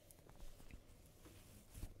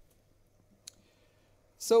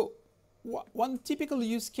 So one typical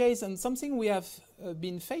use case and something we have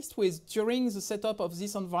been faced with during the setup of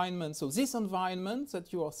this environment. So this environment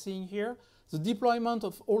that you are seeing here, the deployment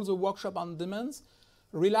of all the workshop on demands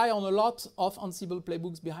rely on a lot of Ansible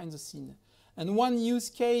playbooks behind the scene. And one use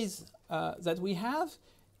case that we have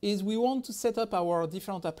is we want to set up our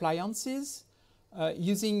different appliances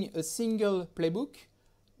using a single playbook,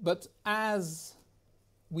 but as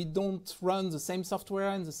we don't run the same software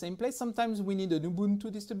in the same place, sometimes we need an Ubuntu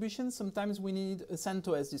distribution, sometimes we need a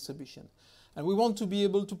CentOS distribution. And we want to be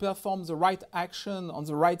able to perform the right action on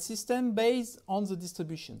the right system based on the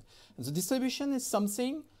distribution. And the distribution is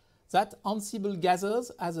something that Ansible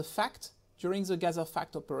gathers as a fact during the gather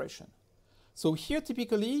fact operation. So here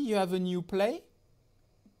typically you have a new play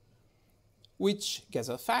which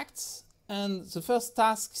gather facts, and the first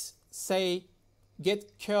tasks say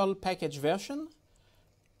get curl package version.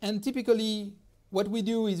 And typically what we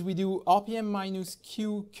do is we do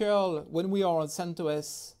rpm-q curl when we are on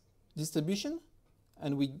CentOS distribution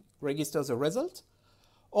and we register the result,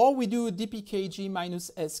 or we do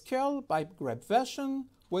dpkg-s curl by grep version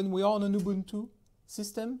when we are on an Ubuntu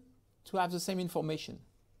system to have the same information.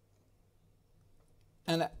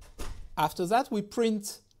 And after that we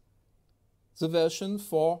print the version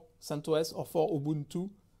for CentOS or for Ubuntu.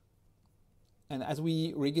 And as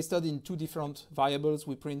we registered in two different variables,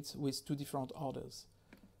 we print with two different orders.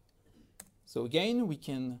 So again, we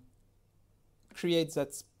can create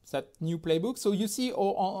that new playbook. So you see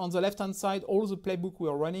on the left-hand side, all the playbook we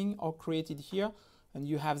are running are created here, and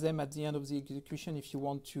you have them at the end of the execution if you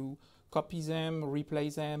want to copy them,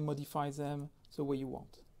 replay them, modify them the way you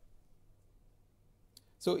want.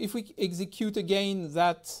 So if we execute again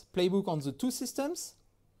that playbook on the two systems,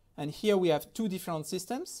 and here we have two different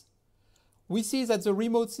systems, we see that the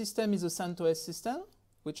remote system is a CentOS system,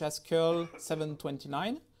 which has curl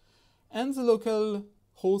 729, and the local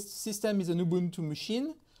host system is an Ubuntu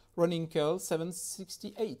machine running curl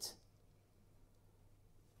 768.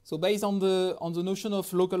 So based on the notion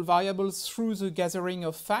of local variables through the gathering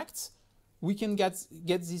of facts, we can get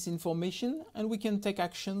this information and we can take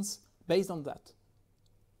actions based on that.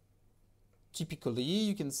 Typically,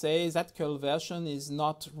 you can say that curl version is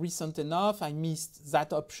not recent enough. I missed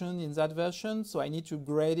that option in that version, so I need to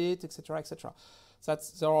grade it, etc., etc.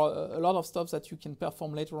 There are a lot of stuff that you can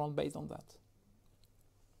perform later on based on that.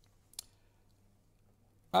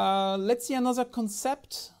 Let's see another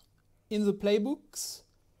concept in the playbooks,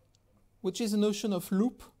 which is the notion of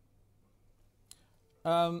loop.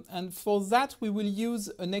 And for that, we will use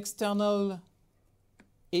an external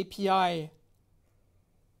API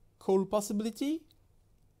call possibility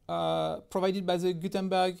provided by the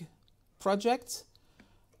Gutenberg project.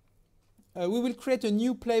 We will create a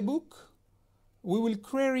new playbook. We will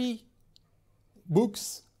query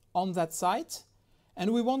books on that site,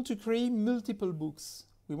 and we want to create multiple books.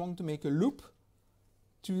 We want to make a loop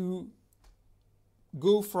to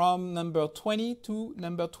go from number 20 to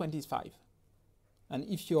number 25. And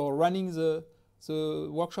if you're running the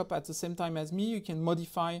workshop at the same time as me, you can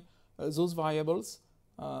modify those variables.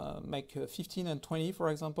 Make 15 and 20, for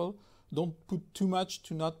example. Don't put too much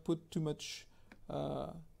to not put too much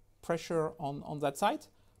pressure on that site,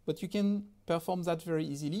 but you can perform that very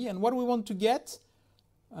easily. And what we want to get,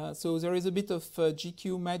 so there is a bit of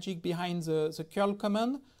GQ magic behind the curl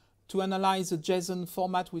command to analyze the JSON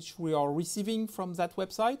format which we are receiving from that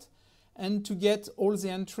website, and to get all the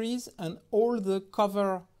entries and all the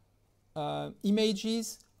cover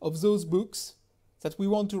images of those books that we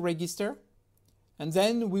want to register. And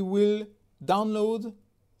then we will download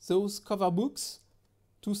those cover books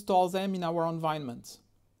to store them in our environment.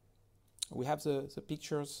 We have the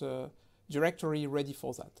pictures directory ready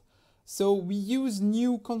for that. So we use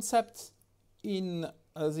new concepts in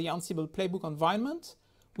the Ansible playbook environment.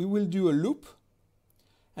 We will do a loop.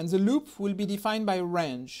 And the loop will be defined by a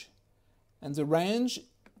range. And the range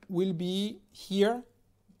will be here,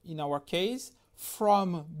 in our case,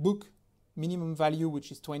 from book minimum value,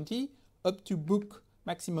 which is 20, up to book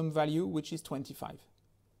maximum value, which is 25.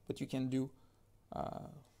 But you can do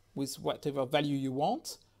with whatever value you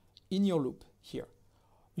want in your loop here.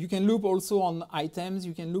 You can loop also on items,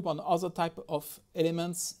 you can loop on other type of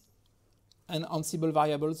elements and Ansible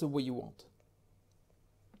variables the way you want.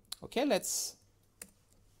 Okay, let's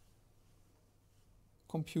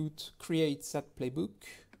create that playbook,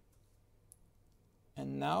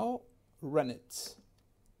 and now run it.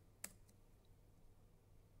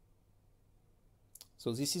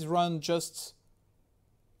 So this is run just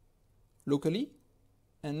locally,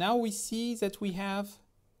 and now we see that we have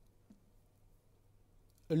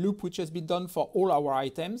a loop which has been done for all our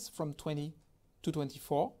items from 20 to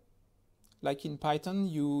 24. Like in Python,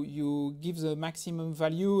 you give the maximum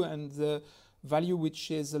value, and the value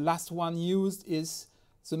which is the last one used is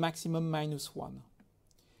the maximum minus 1.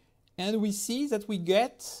 And we see that we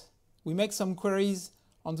make some queries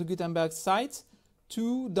on the Gutenberg site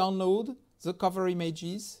to download the cover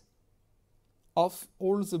images of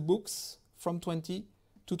all the books from 20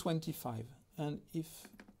 to 25. And if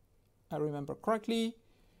I remember correctly,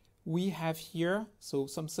 we have here, so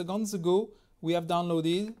some seconds ago, we have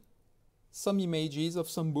downloaded some images of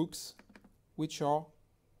some books which are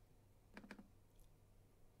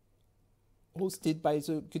hosted by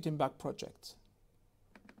the Gutenberg project.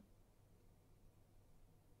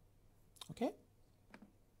 Okay?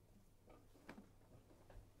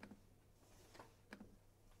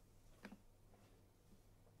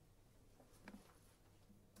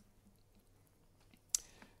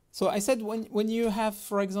 So I said when you have,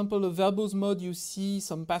 for example, a verbose mode, you see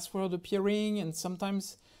some password appearing, and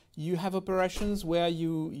sometimes you have operations where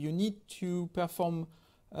you need to perform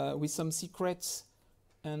with some secrets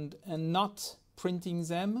and not printing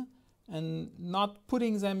them and not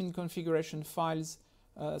putting them in configuration files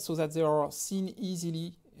so that they are seen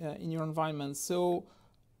easily in your environment. So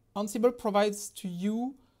Ansible provides to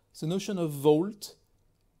you the notion of vault,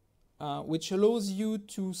 which allows you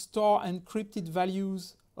to store encrypted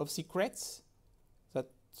values of secrets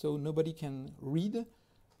so nobody can read,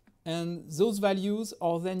 and those values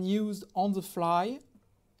are then used on the fly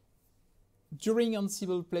during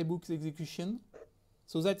Ansible playbooks execution,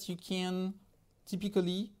 so that you can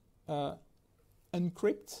typically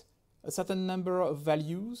encrypt a certain number of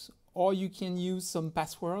values, or you can use some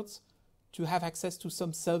passwords to have access to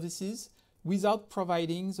some services without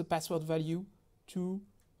providing the password value to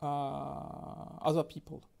other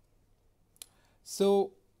people.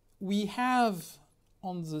 So we have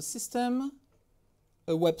on the system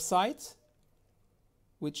a website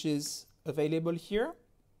which is available here.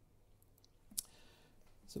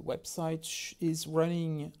 The website is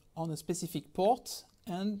running on a specific port,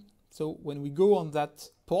 and so when we go on that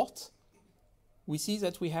port, we see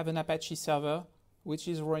that we have an Apache server which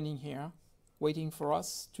is running here, waiting for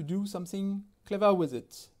us to do something clever with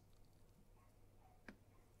it.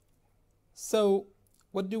 So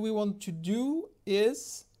what do we want to do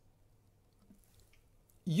is,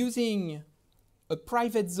 using a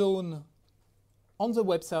private zone on the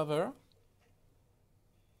web server,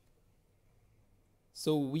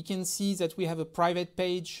 so we can see that we have a private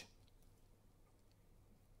page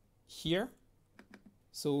here,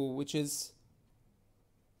 so which is,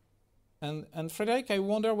 and Frédéric, I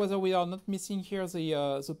wonder whether we are not missing here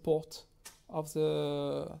the port of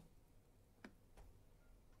the,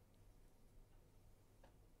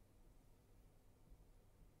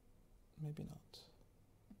 maybe not.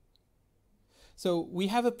 So we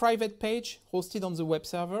have a private page hosted on the web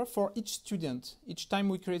server for each student. Each time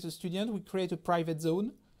we create a student, we create a private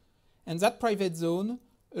zone. And that private zone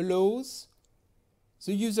allows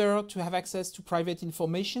the user to have access to private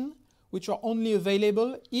information, which are only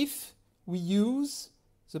available if we use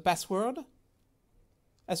the password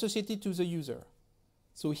associated to the user.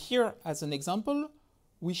 So here, as an example,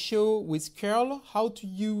 we show with curl how to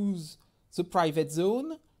use the private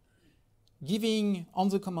zone, giving on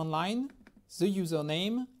the command line the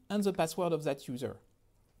username and the password of that user,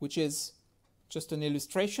 which is just an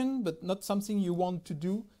illustration, but not something you want to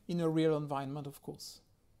do in a real environment, of course.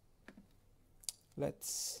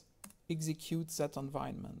 Let's execute that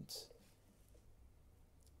environment.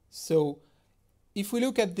 So if we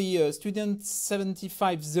look at the student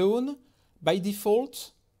 75 zone, by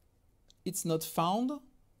default, it's not found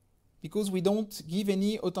because we don't give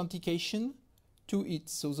any authentication to it.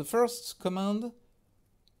 So the first command,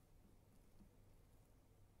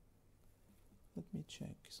 let me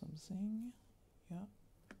check something. Yeah.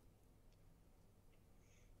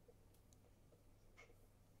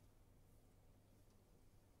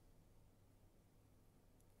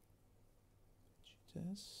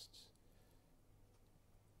 test.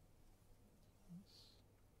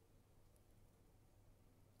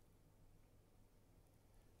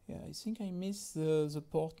 Yeah, I think I missed the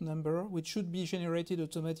port number, which should be generated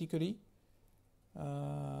automatically,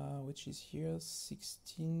 which is here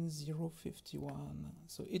 16051.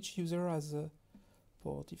 So each user has a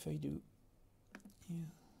port. If I do here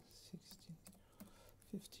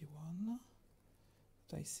 16051,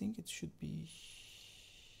 but I think it should be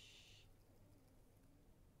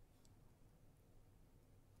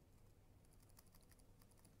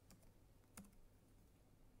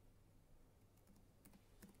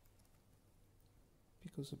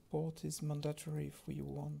because the port is mandatory if we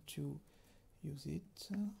want to use it.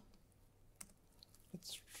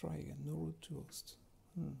 Let's try again. No root to host.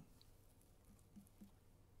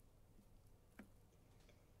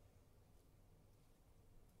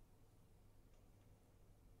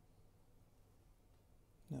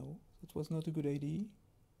 No, that was not a good idea.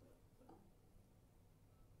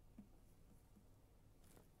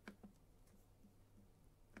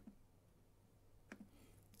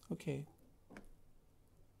 Okay.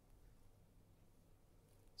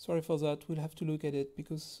 Sorry for that, we'll have to look at it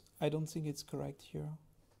because I don't think it's correct here.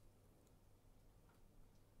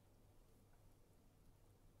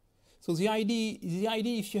 So the idea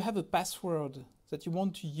if you have a password that you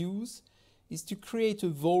want to use is to create a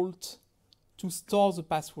vault to store the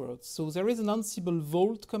password. So there is an Ansible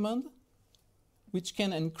vault command which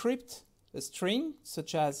can encrypt a string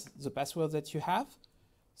such as the password that you have.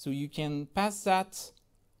 So you can pass that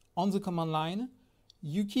on the command line.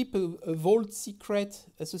 You keep a vault secret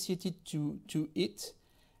associated to it,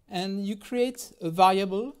 and you create a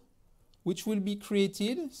variable which will be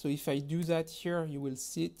created. So if I do that here, you will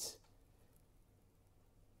see it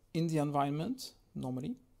in the environment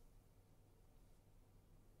normally.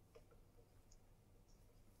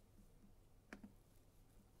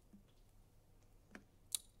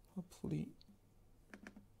 Hopefully.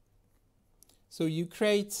 So you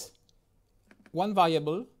create one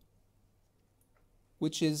variable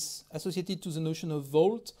which is associated to the notion of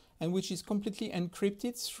vault and which is completely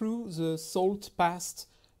encrypted through the salt passed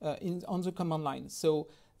on the command line. So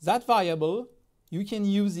that variable, you can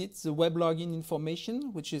use it, the web login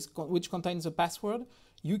information, which contains the password.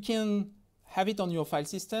 You can have it on your file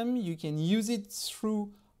system. You can use it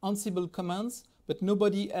through Ansible commands, but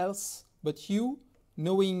nobody else but you,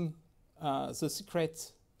 knowing the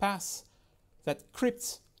secret path that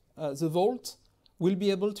crypts the vault, will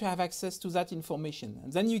be able to have access to that information.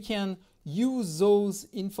 And then you can use those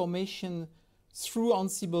information through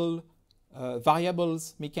Ansible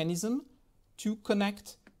variables mechanism to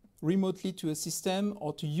connect remotely to a system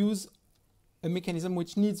or to use a mechanism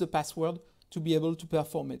which needs a password to be able to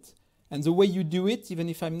perform it. And the way you do it, even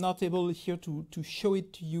if I'm not able here to show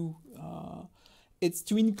it to you, it's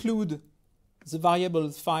to include the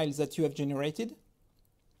variable files that you have generated.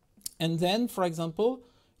 And then, for example,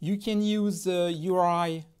 you can use the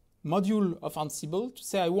URI module of Ansible to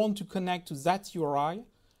say, I want to connect to that URI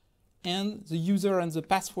and the user and the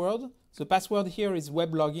password. The password here is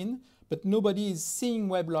web login, but nobody is seeing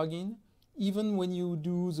web login. Even when you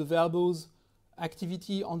do the verbose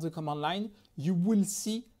activity on the command line, you will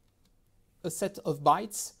see a set of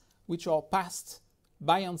bytes which are passed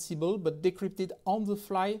by Ansible, but decrypted on the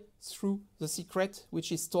fly through the secret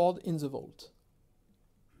which is stored in the vault.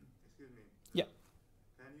 Excuse me. Yeah.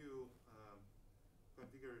 Can you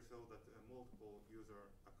configure so that multiple user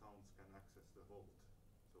accounts can access the vault?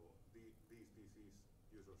 So these PCs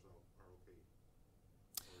users are okay.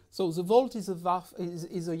 So the vault is a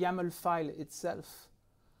YAML file itself.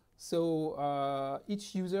 So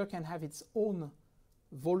each user can have its own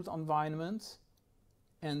vault environment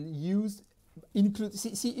and use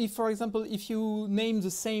see if, for example, if you name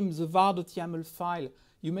the same the var.yaml file,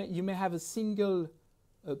 you may have a single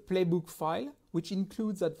playbook file which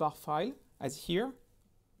includes that var file, as here.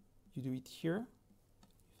 You do it here.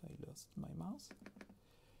 If I lost my mouse.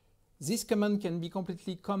 This command can be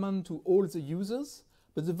completely common to all the users,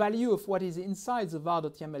 but the value of what is inside the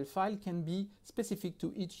var.yaml file can be specific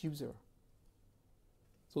to each user.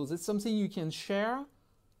 So that's something you can share,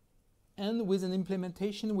 and with an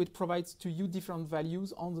implementation which provides to you different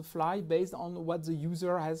values on the fly based on what the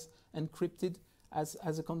user has encrypted as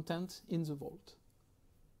a content in the vault.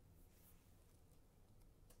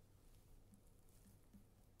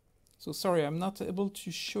 So sorry, I'm not able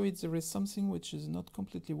to show it. There is something which is not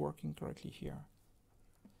completely working correctly here.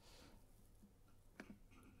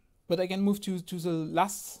 But I can move to the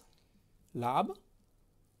last lab,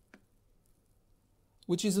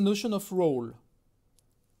 which is the notion of role.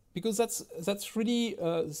 because that's really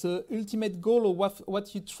the ultimate goal, or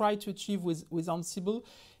what you try to achieve with Ansible,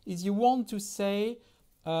 is you want to say,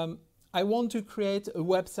 I want to create a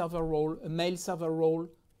web server role, a mail server role,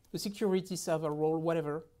 a security server role,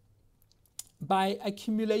 whatever, by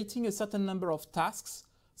accumulating a certain number of tasks,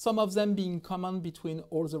 some of them being common between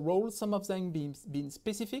all the roles, some of them being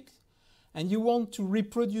specific, and you want to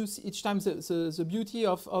reproduce each time. The beauty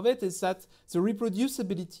of it is that the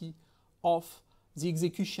reproducibility of the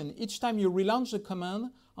execution. Each time you relaunch the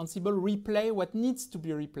command, Ansible replay what needs to be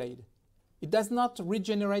replayed. It does not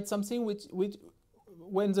regenerate something which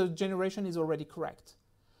when the generation is already correct.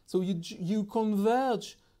 So you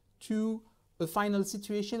converge to a final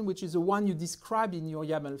situation, which is the one you describe in your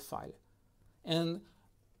YAML file. And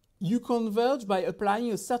you converge by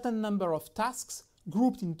applying a certain number of tasks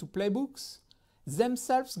grouped into playbooks,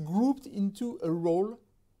 themselves grouped into a role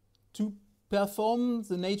to perform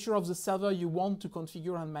the nature of the server you want to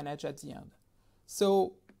configure and manage at the end.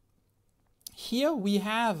 So here we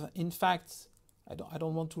have, in fact, I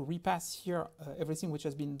don't want to repass here everything which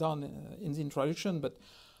has been done in the introduction, but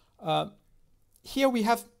here we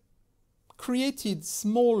have created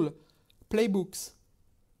small playbooks,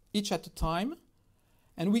 each at a time,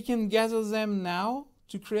 and we can gather them now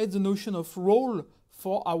to create the notion of role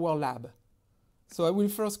for our lab. So I will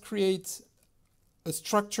first create a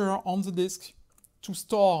structure on the disk to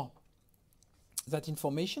store that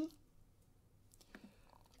information.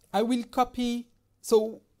 I will copy,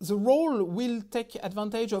 so the role will take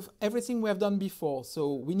advantage of everything we have done before.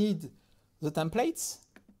 So we need the templates,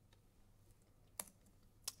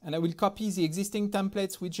 and I will copy the existing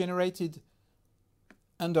templates we generated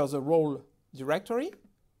under the role directory.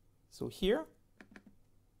 So here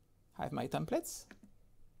I have my templates.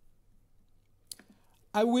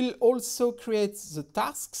 I will also create the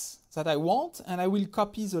tasks that I want, and I will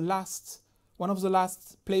copy the one of the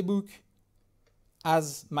last playbook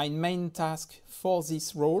as my main task for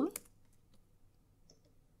this role.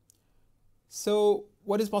 So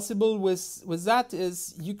what is possible with that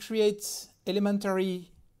is you create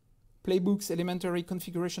elementary playbooks, elementary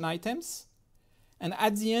configuration items, and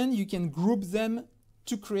at the end you can group them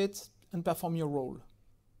to create and perform your role.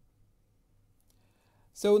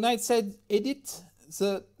 So now it said edit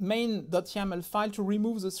the main.yaml file to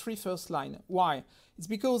remove the 3 first line. Why? It's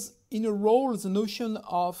because in a role the notion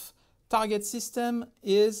of target system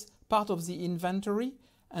is part of the inventory,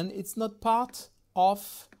 and it's not part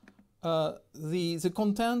of the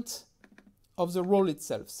content of the role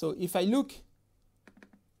itself. So if I look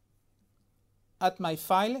at my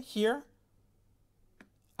file here,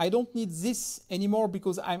 I don't need this anymore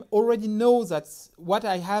because I already know that what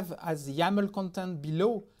I have as YAML content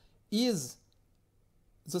below is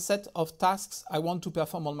the set of tasks I want to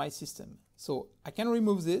perform on my system. So I can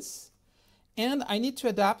remove this, and I need to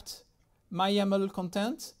adapt my YAML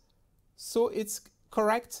content so it's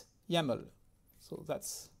correct YAML. So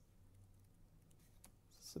that's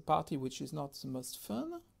the party which is not the most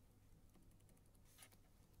fun.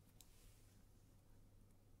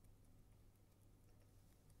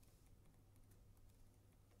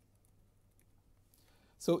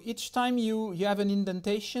 So each time you have an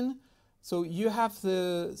indentation, so you have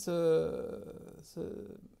the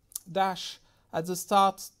dash at the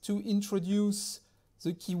start to introduce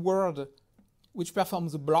the keyword which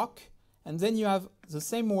performs the block, and then you have the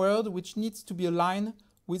same word which needs to be aligned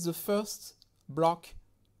with the first block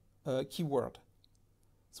keyword.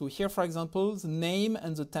 So here, for example, the name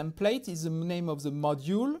and the template is the name of the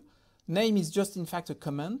module. Name is just in fact a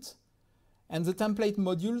comment. And the template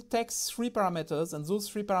module takes 3 parameters, and those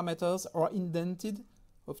 3 parameters are indented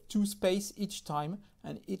of 2 spaces each time,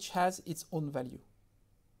 and each has its own value.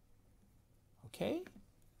 Okay,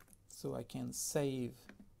 so I can save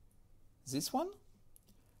this one.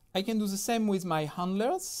 I can do the same with my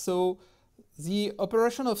handlers. So the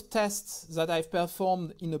operation of tests that I've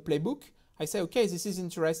performed in a playbook, I say, okay, this is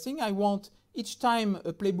interesting. I want, each time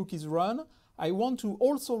a playbook is run, I want to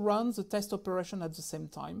also run the test operation at the same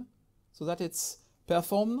time, so that it's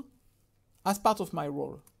performed as part of my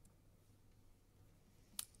role.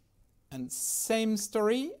 And same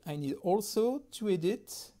story, I need also to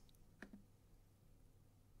edit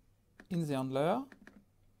in the handler.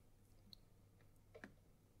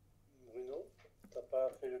 Bruno, t'as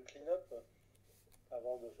pas fait le clean-up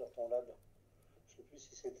avant de faire ton lab? Je sais plus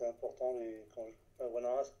si c'était important, mais when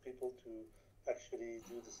I ask people to actually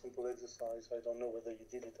do the simple exercise, I don't know whether you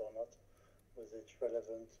did it or not. Whether it's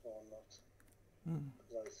relevant or not.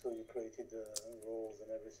 Because I saw you created the roles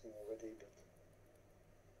and everything already, but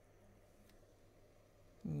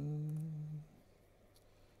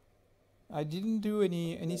I didn't do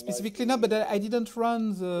any specific cleanup, but I didn't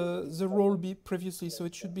run the role previously, so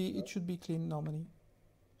it should be clean normally.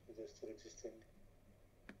 It is still existing.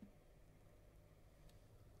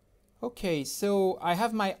 Okay, so I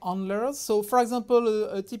have my handlers. So for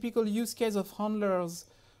example, a typical use case of handlers,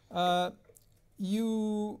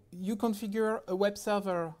 you configure a web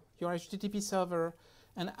server, your HTTP server,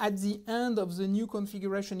 and at the end of the new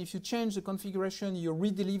configuration, if you change the configuration, you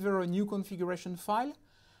redeliver a new configuration file.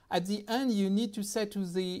 At the end, you need to say to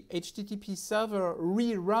the HTTP server,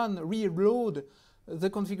 reload the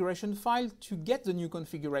configuration file to get the new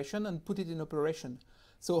configuration and put it in operation.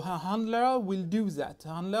 So a handler will do that. A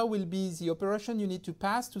handler will be the operation you need to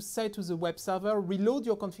pass to say to the web server, reload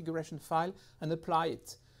your configuration file and apply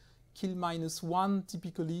it. Kill -1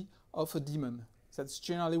 typically of a daemon. That's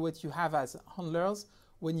generally what you have as handlers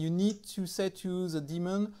when you need to say to the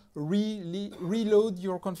daemon, reload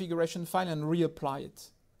your configuration file and reapply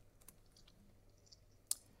it.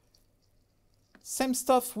 Same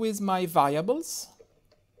stuff with my variables,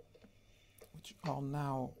 which are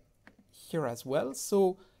now here as well.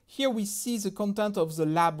 So here we see the content of the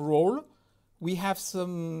lab role. We have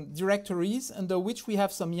some directories under which we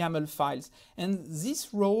have some YAML files. And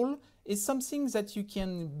this role is something that you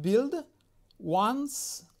can build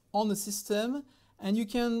once on a system, and you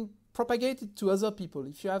can propagate it to other people.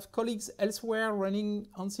 If you have colleagues elsewhere running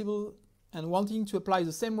Ansible and wanting to apply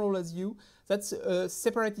the same role as you, that's a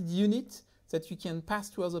separated unit that you can pass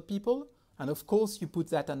to other people. And of course, you put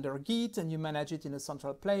that under Git and you manage it in a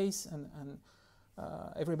central place, and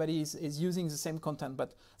everybody is using the same content.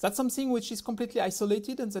 But that's something which is completely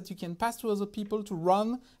isolated and that you can pass to other people to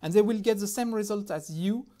run, and they will get the same result as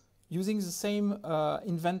you using the same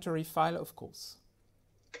inventory file, of course.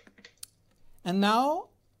 And now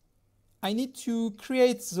I need to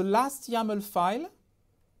create the last YAML file.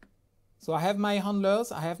 So I have my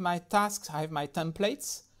handlers, I have my tasks, I have my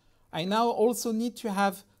templates. I now also need to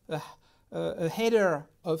have a header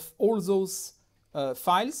of all those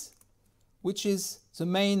files, which is the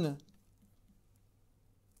main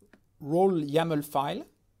role YAML file,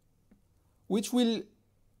 which will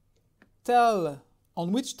tell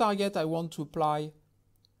on which target I want to apply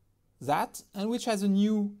that, and which has a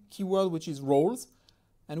new keyword which is roles,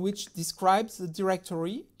 and which describes the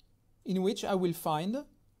directory in which I will find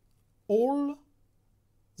all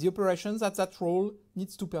the operations that that role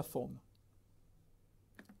needs to perform.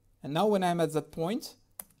 And now when I'm at that point,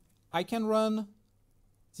 I can run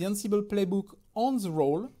the Ansible playbook on the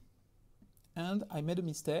role, and I made a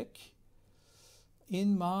mistake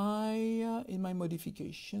in my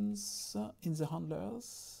modifications in the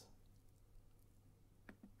handlers.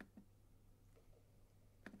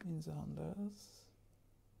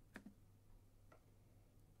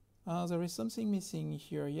 There is something missing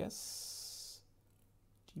here, yes.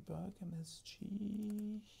 Debug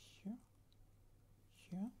MSG here.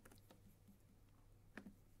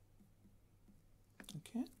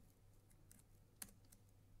 Okay.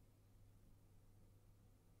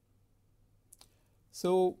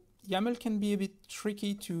 So YAML can be a bit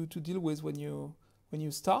tricky to deal with when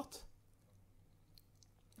you start.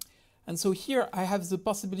 And so here I have the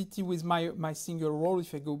possibility with my single role,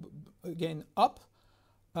 if I go again up.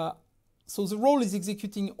 So the role is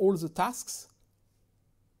executing all the tasks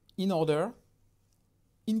in order,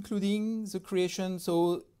 including the creation,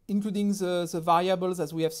 so including the variables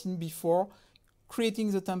as we have seen before,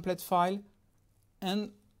 creating the template file,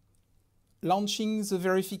 and launching the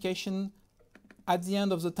verification at the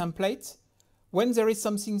end of the template when there is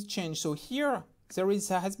something changed. So here there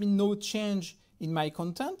has been no change in my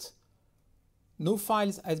content. No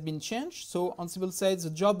files has been changed, so Ansible says the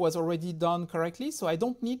job was already done correctly, so I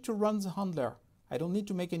don't need to run the handler. I don't need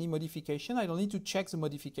to make any modification. I don't need to check the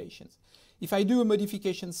modifications. If I do a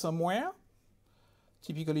modification somewhere,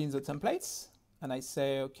 typically in the templates, and I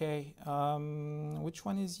say, okay, which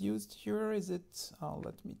one is used here? Is it,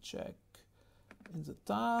 let me check in the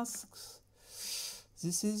tasks.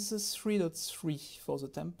 This is 3.3 for the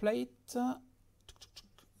template.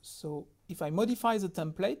 So if I modify the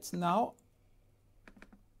template now,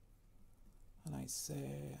 and I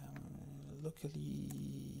say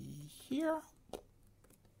locally here,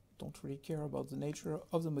 don't really care about the nature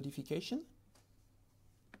of the modification.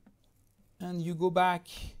 And you go back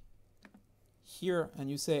here and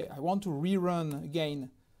you say, I want to rerun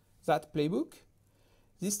again that playbook.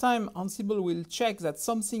 This time Ansible will check that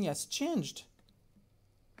something has changed.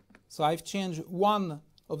 So I've changed one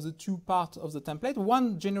of the two parts of the template.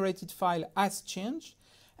 One generated file has changed.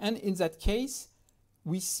 And in that case,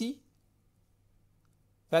 we see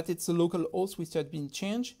that it's a local host which has been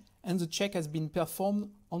changed, and the check has been performed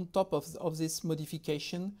on top of this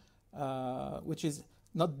modification which is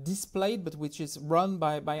not displayed, but which is run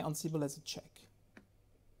by Ansible as a check.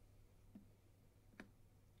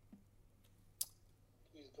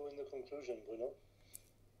 Please go in the conclusion, Bruno.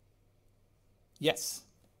 Yes.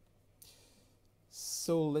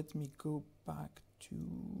 So let me go back to,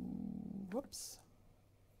 whoops.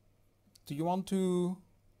 Do you want to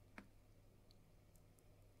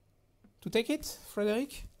take it,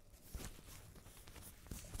 Frédéric?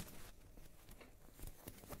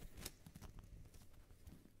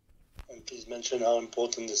 And please mention how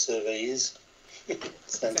important the survey is.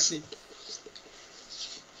 Thanks. Exactly.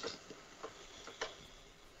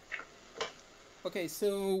 Okay,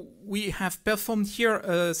 so we have performed here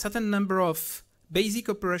a certain number of basic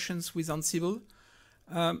operations with Ansible.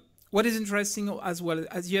 What is interesting as well,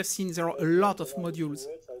 as you have seen, there are a lot of modules.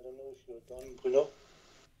 I don't know if you're done, Bruno.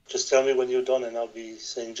 Just tell me when you're done and I'll be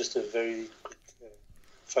saying just a very quick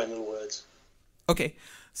final words. Okay,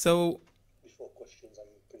 so before questions, I'm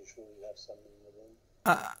pretty sure you have some in the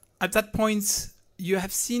room. At that point, you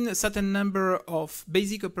have seen a certain number of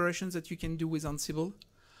basic operations that you can do with Ansible.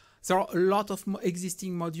 There are a lot of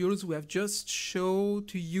existing modules. We have just shown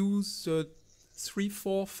to use 3,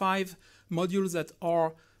 4, 5 modules that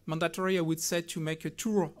are mandatory, I would say, to make a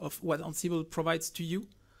tour of what Ansible provides to you.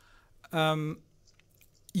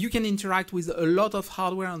 You can interact with a lot of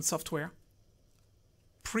hardware and software,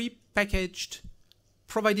 pre-packaged,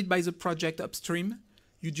 provided by the project upstream.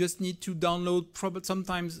 You just need to download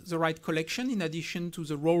sometimes the right collection in addition to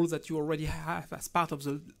the roles that you already have as part of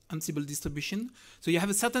the Ansible distribution. So you have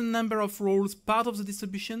a certain number of roles part of the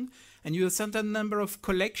distribution, and you have a certain number of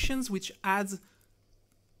collections which adds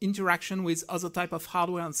interaction with other type of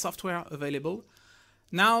hardware and software available.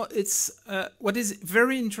 Now, it's what is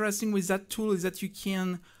very interesting with that tool is that you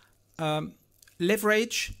can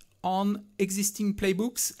leverage on existing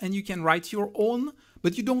playbooks and you can write your own,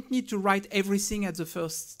 but you don't need to write everything at the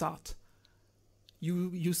first start.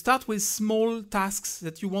 You start with small tasks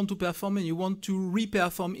that you want to perform and you want to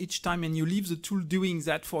re-perform each time, and you leave the tool doing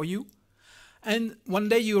that for you. And one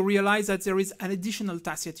day you realize that there is an additional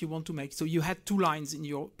task that you want to make. So you had 2 lines in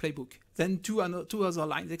your playbook, then two other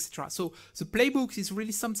lines, etc. So the playbook is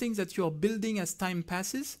really something that you are building as time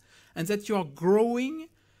passes and that you are growing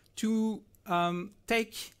to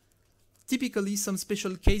take typically some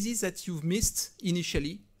special cases that you've missed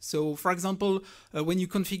initially. So for example, when you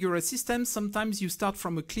configure a system, sometimes you start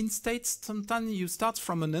from a clean state, sometimes you start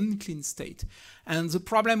from an unclean state. And the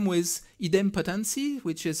problem with idempotency,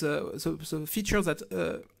 which is the feature that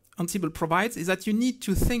Ansible provides, is that you need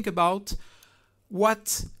to think about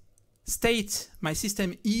what state my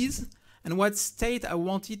system is and what state I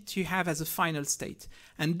want it to have as a final state.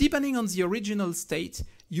 And depending on the original state,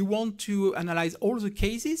 you want to analyze all the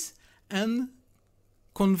cases and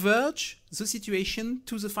converge the situation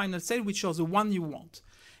to the final state, which are the one you want.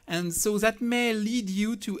 And so that may lead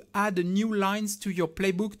you to add new lines to your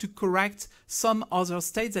playbook to correct some other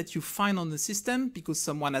states that you find on the system because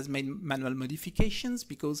someone has made manual modifications,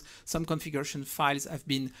 because some configuration files have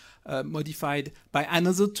been modified by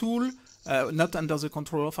another tool, not under the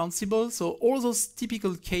control of Ansible. So all those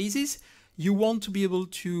typical cases, you want to be able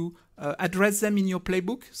to address them in your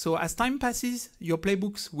playbook. So as time passes, your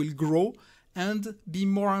playbooks will grow and be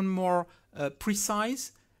more and more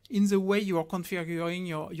precise in the way you are configuring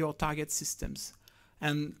your target systems.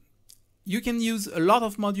 And you can use a lot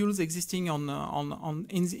of modules existing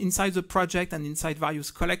inside the project and inside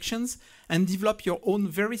various collections and develop your own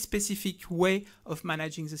very specific way of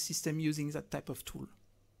managing the system using that type of tool.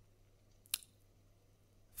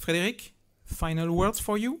 Frédéric, final words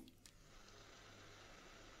for you?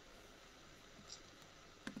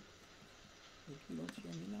 You don't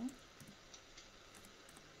hear me now?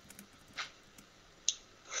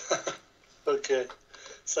 Okay,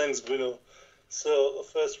 thanks, Bruno. So,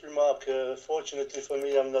 first remark, fortunately for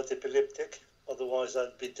me, I'm not epileptic. Otherwise,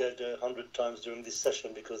 I'd be dead 100 times during this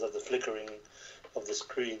session because of the flickering of the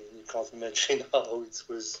screen. You can't imagine how it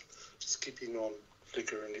was just keeping on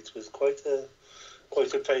flickering. It was quite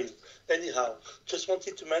a pain. Anyhow, just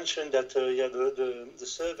wanted to mention that the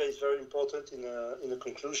survey is very important in the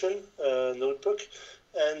conclusion notebook,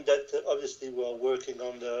 and that obviously we are working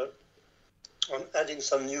on adding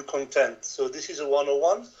some new content. So this is a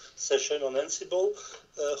 101 session on Ansible.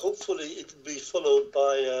 Hopefully it will be followed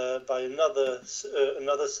by another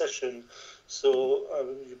session. So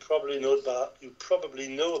you probably know about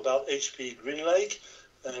HPE GreenLake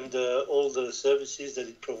and all the services that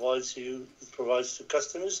it provides to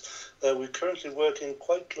customers. We're currently working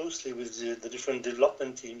quite closely with the different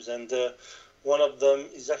development teams, and One of them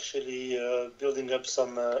is actually building up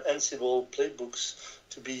some Ansible playbooks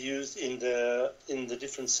to be used in the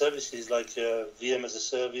different services like VM as a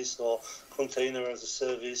service or container as a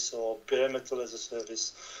service or bare metal as a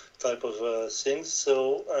service type of things.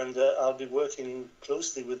 So, and I'll be working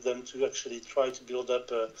closely with them to actually try to build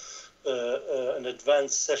up an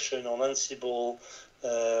advanced session on Ansible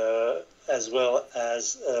as well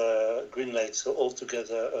as GreenLake. So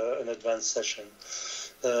altogether an advanced session.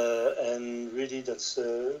 And really,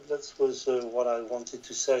 that was what I wanted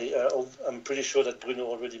to say. I'm pretty sure that Bruno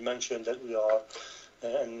already mentioned that we are,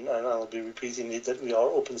 and I'll be repeating it, that we are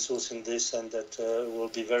open sourcing this, and that we'll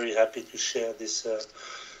be very happy to share this,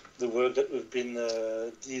 the work that we've been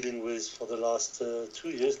dealing with for the last 2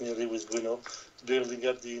 years nearly with Bruno, building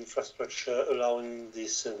up the infrastructure, allowing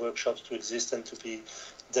these workshops to exist and to be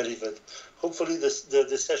delivered. Hopefully the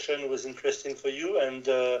session was interesting for you, and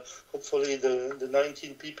hopefully the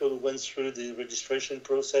 19 people who went through the registration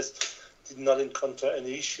process did not encounter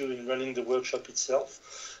any issue in running the workshop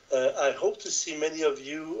itself. I hope to see many of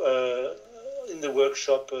you in the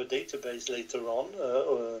workshop database later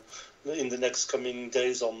on, in the next coming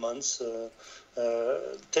days or months.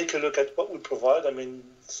 Take a look at what we provide. I mean,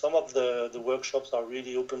 some of the workshops are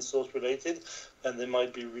really open source related, and they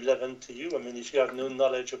might be relevant to you. I mean, if you have no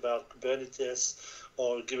knowledge about Kubernetes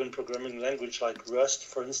or a given programming language like Rust,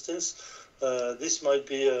 for instance, this might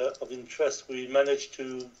be of interest. We managed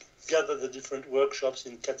to gather the different workshops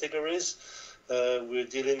in categories. We're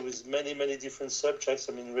dealing with many, many different subjects.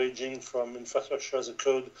 I mean, ranging from infrastructure as a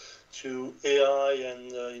code to AI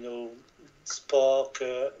and, Spark,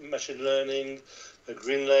 machine learning,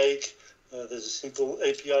 GreenLake. There's a simple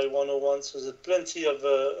API 101. So there's plenty of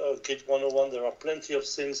Git 101. There are plenty of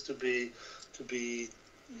things to be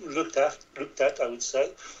looked at. I would say.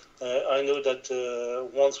 I know that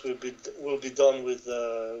once we'll be done with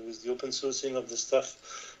the open sourcing of the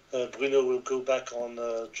stuff, Bruno will go back on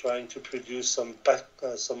trying to produce some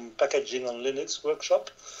packaging on Linux workshop.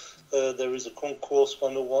 There is a Concourse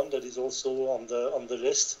 101 that is also on the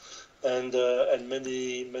list, and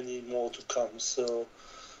many more to come. So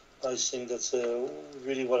I think that's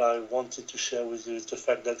really what I wanted to share with you, is the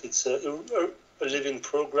fact that it's a living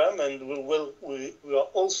program, and we are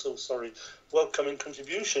also welcoming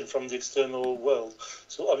contribution from the external world.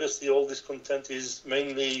 So obviously all this content is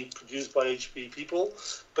mainly produced by HPE people,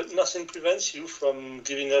 but nothing prevents you from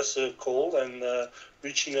giving us a call and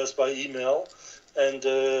reaching us by email. And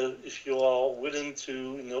if you are willing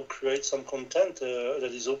to create some content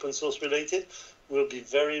that is open source related, we'll be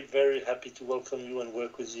very, very happy to welcome you and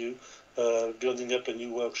work with you, building up a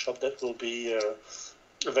new workshop that will be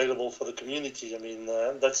available for the community. I mean,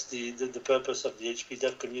 that's the purpose of the HP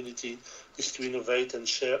Dev community, is to innovate and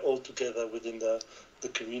share all together within the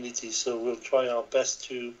community. So we'll try our best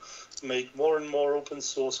to make more and more open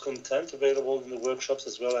source content available in the workshops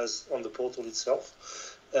as well as on the portal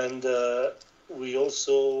itself. And we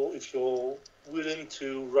also, if you're willing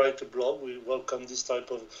to write a blog, we welcome this type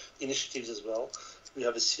of initiatives as well. We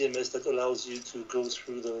have a CMS that allows you to go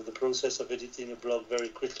through the process of editing a blog very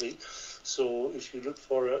quickly. So if you look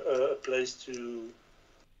for a place to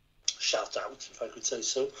shout out, if I could say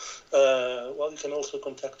so, well, you can also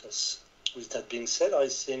contact us. With that being said, I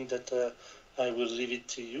think that I will leave it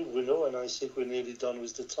to you, Bruno, and I think we're nearly done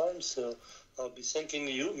with the time. So I'll be thanking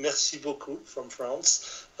you. Merci beaucoup from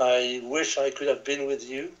France. I wish I could have been with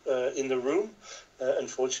you in the room.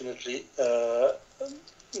 Unfortunately,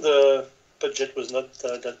 the budget was not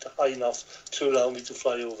that high enough to allow me to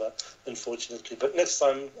fly over, unfortunately. But next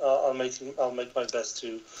time, I'll make my best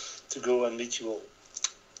to go and meet you all.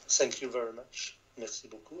 Thank you very much. Merci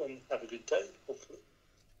beaucoup, and have a good day, hopefully.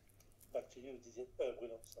 Back to you, Didier.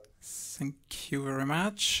 Bruno, sorry. Thank you very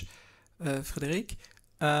much, Frédéric.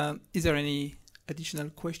 Is there any additional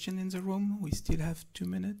question in the room? We still have 2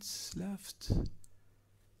 minutes left.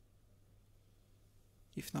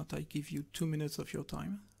 If not, I give you 2 minutes of your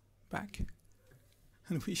time back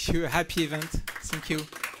and wish you a happy event. Thank you.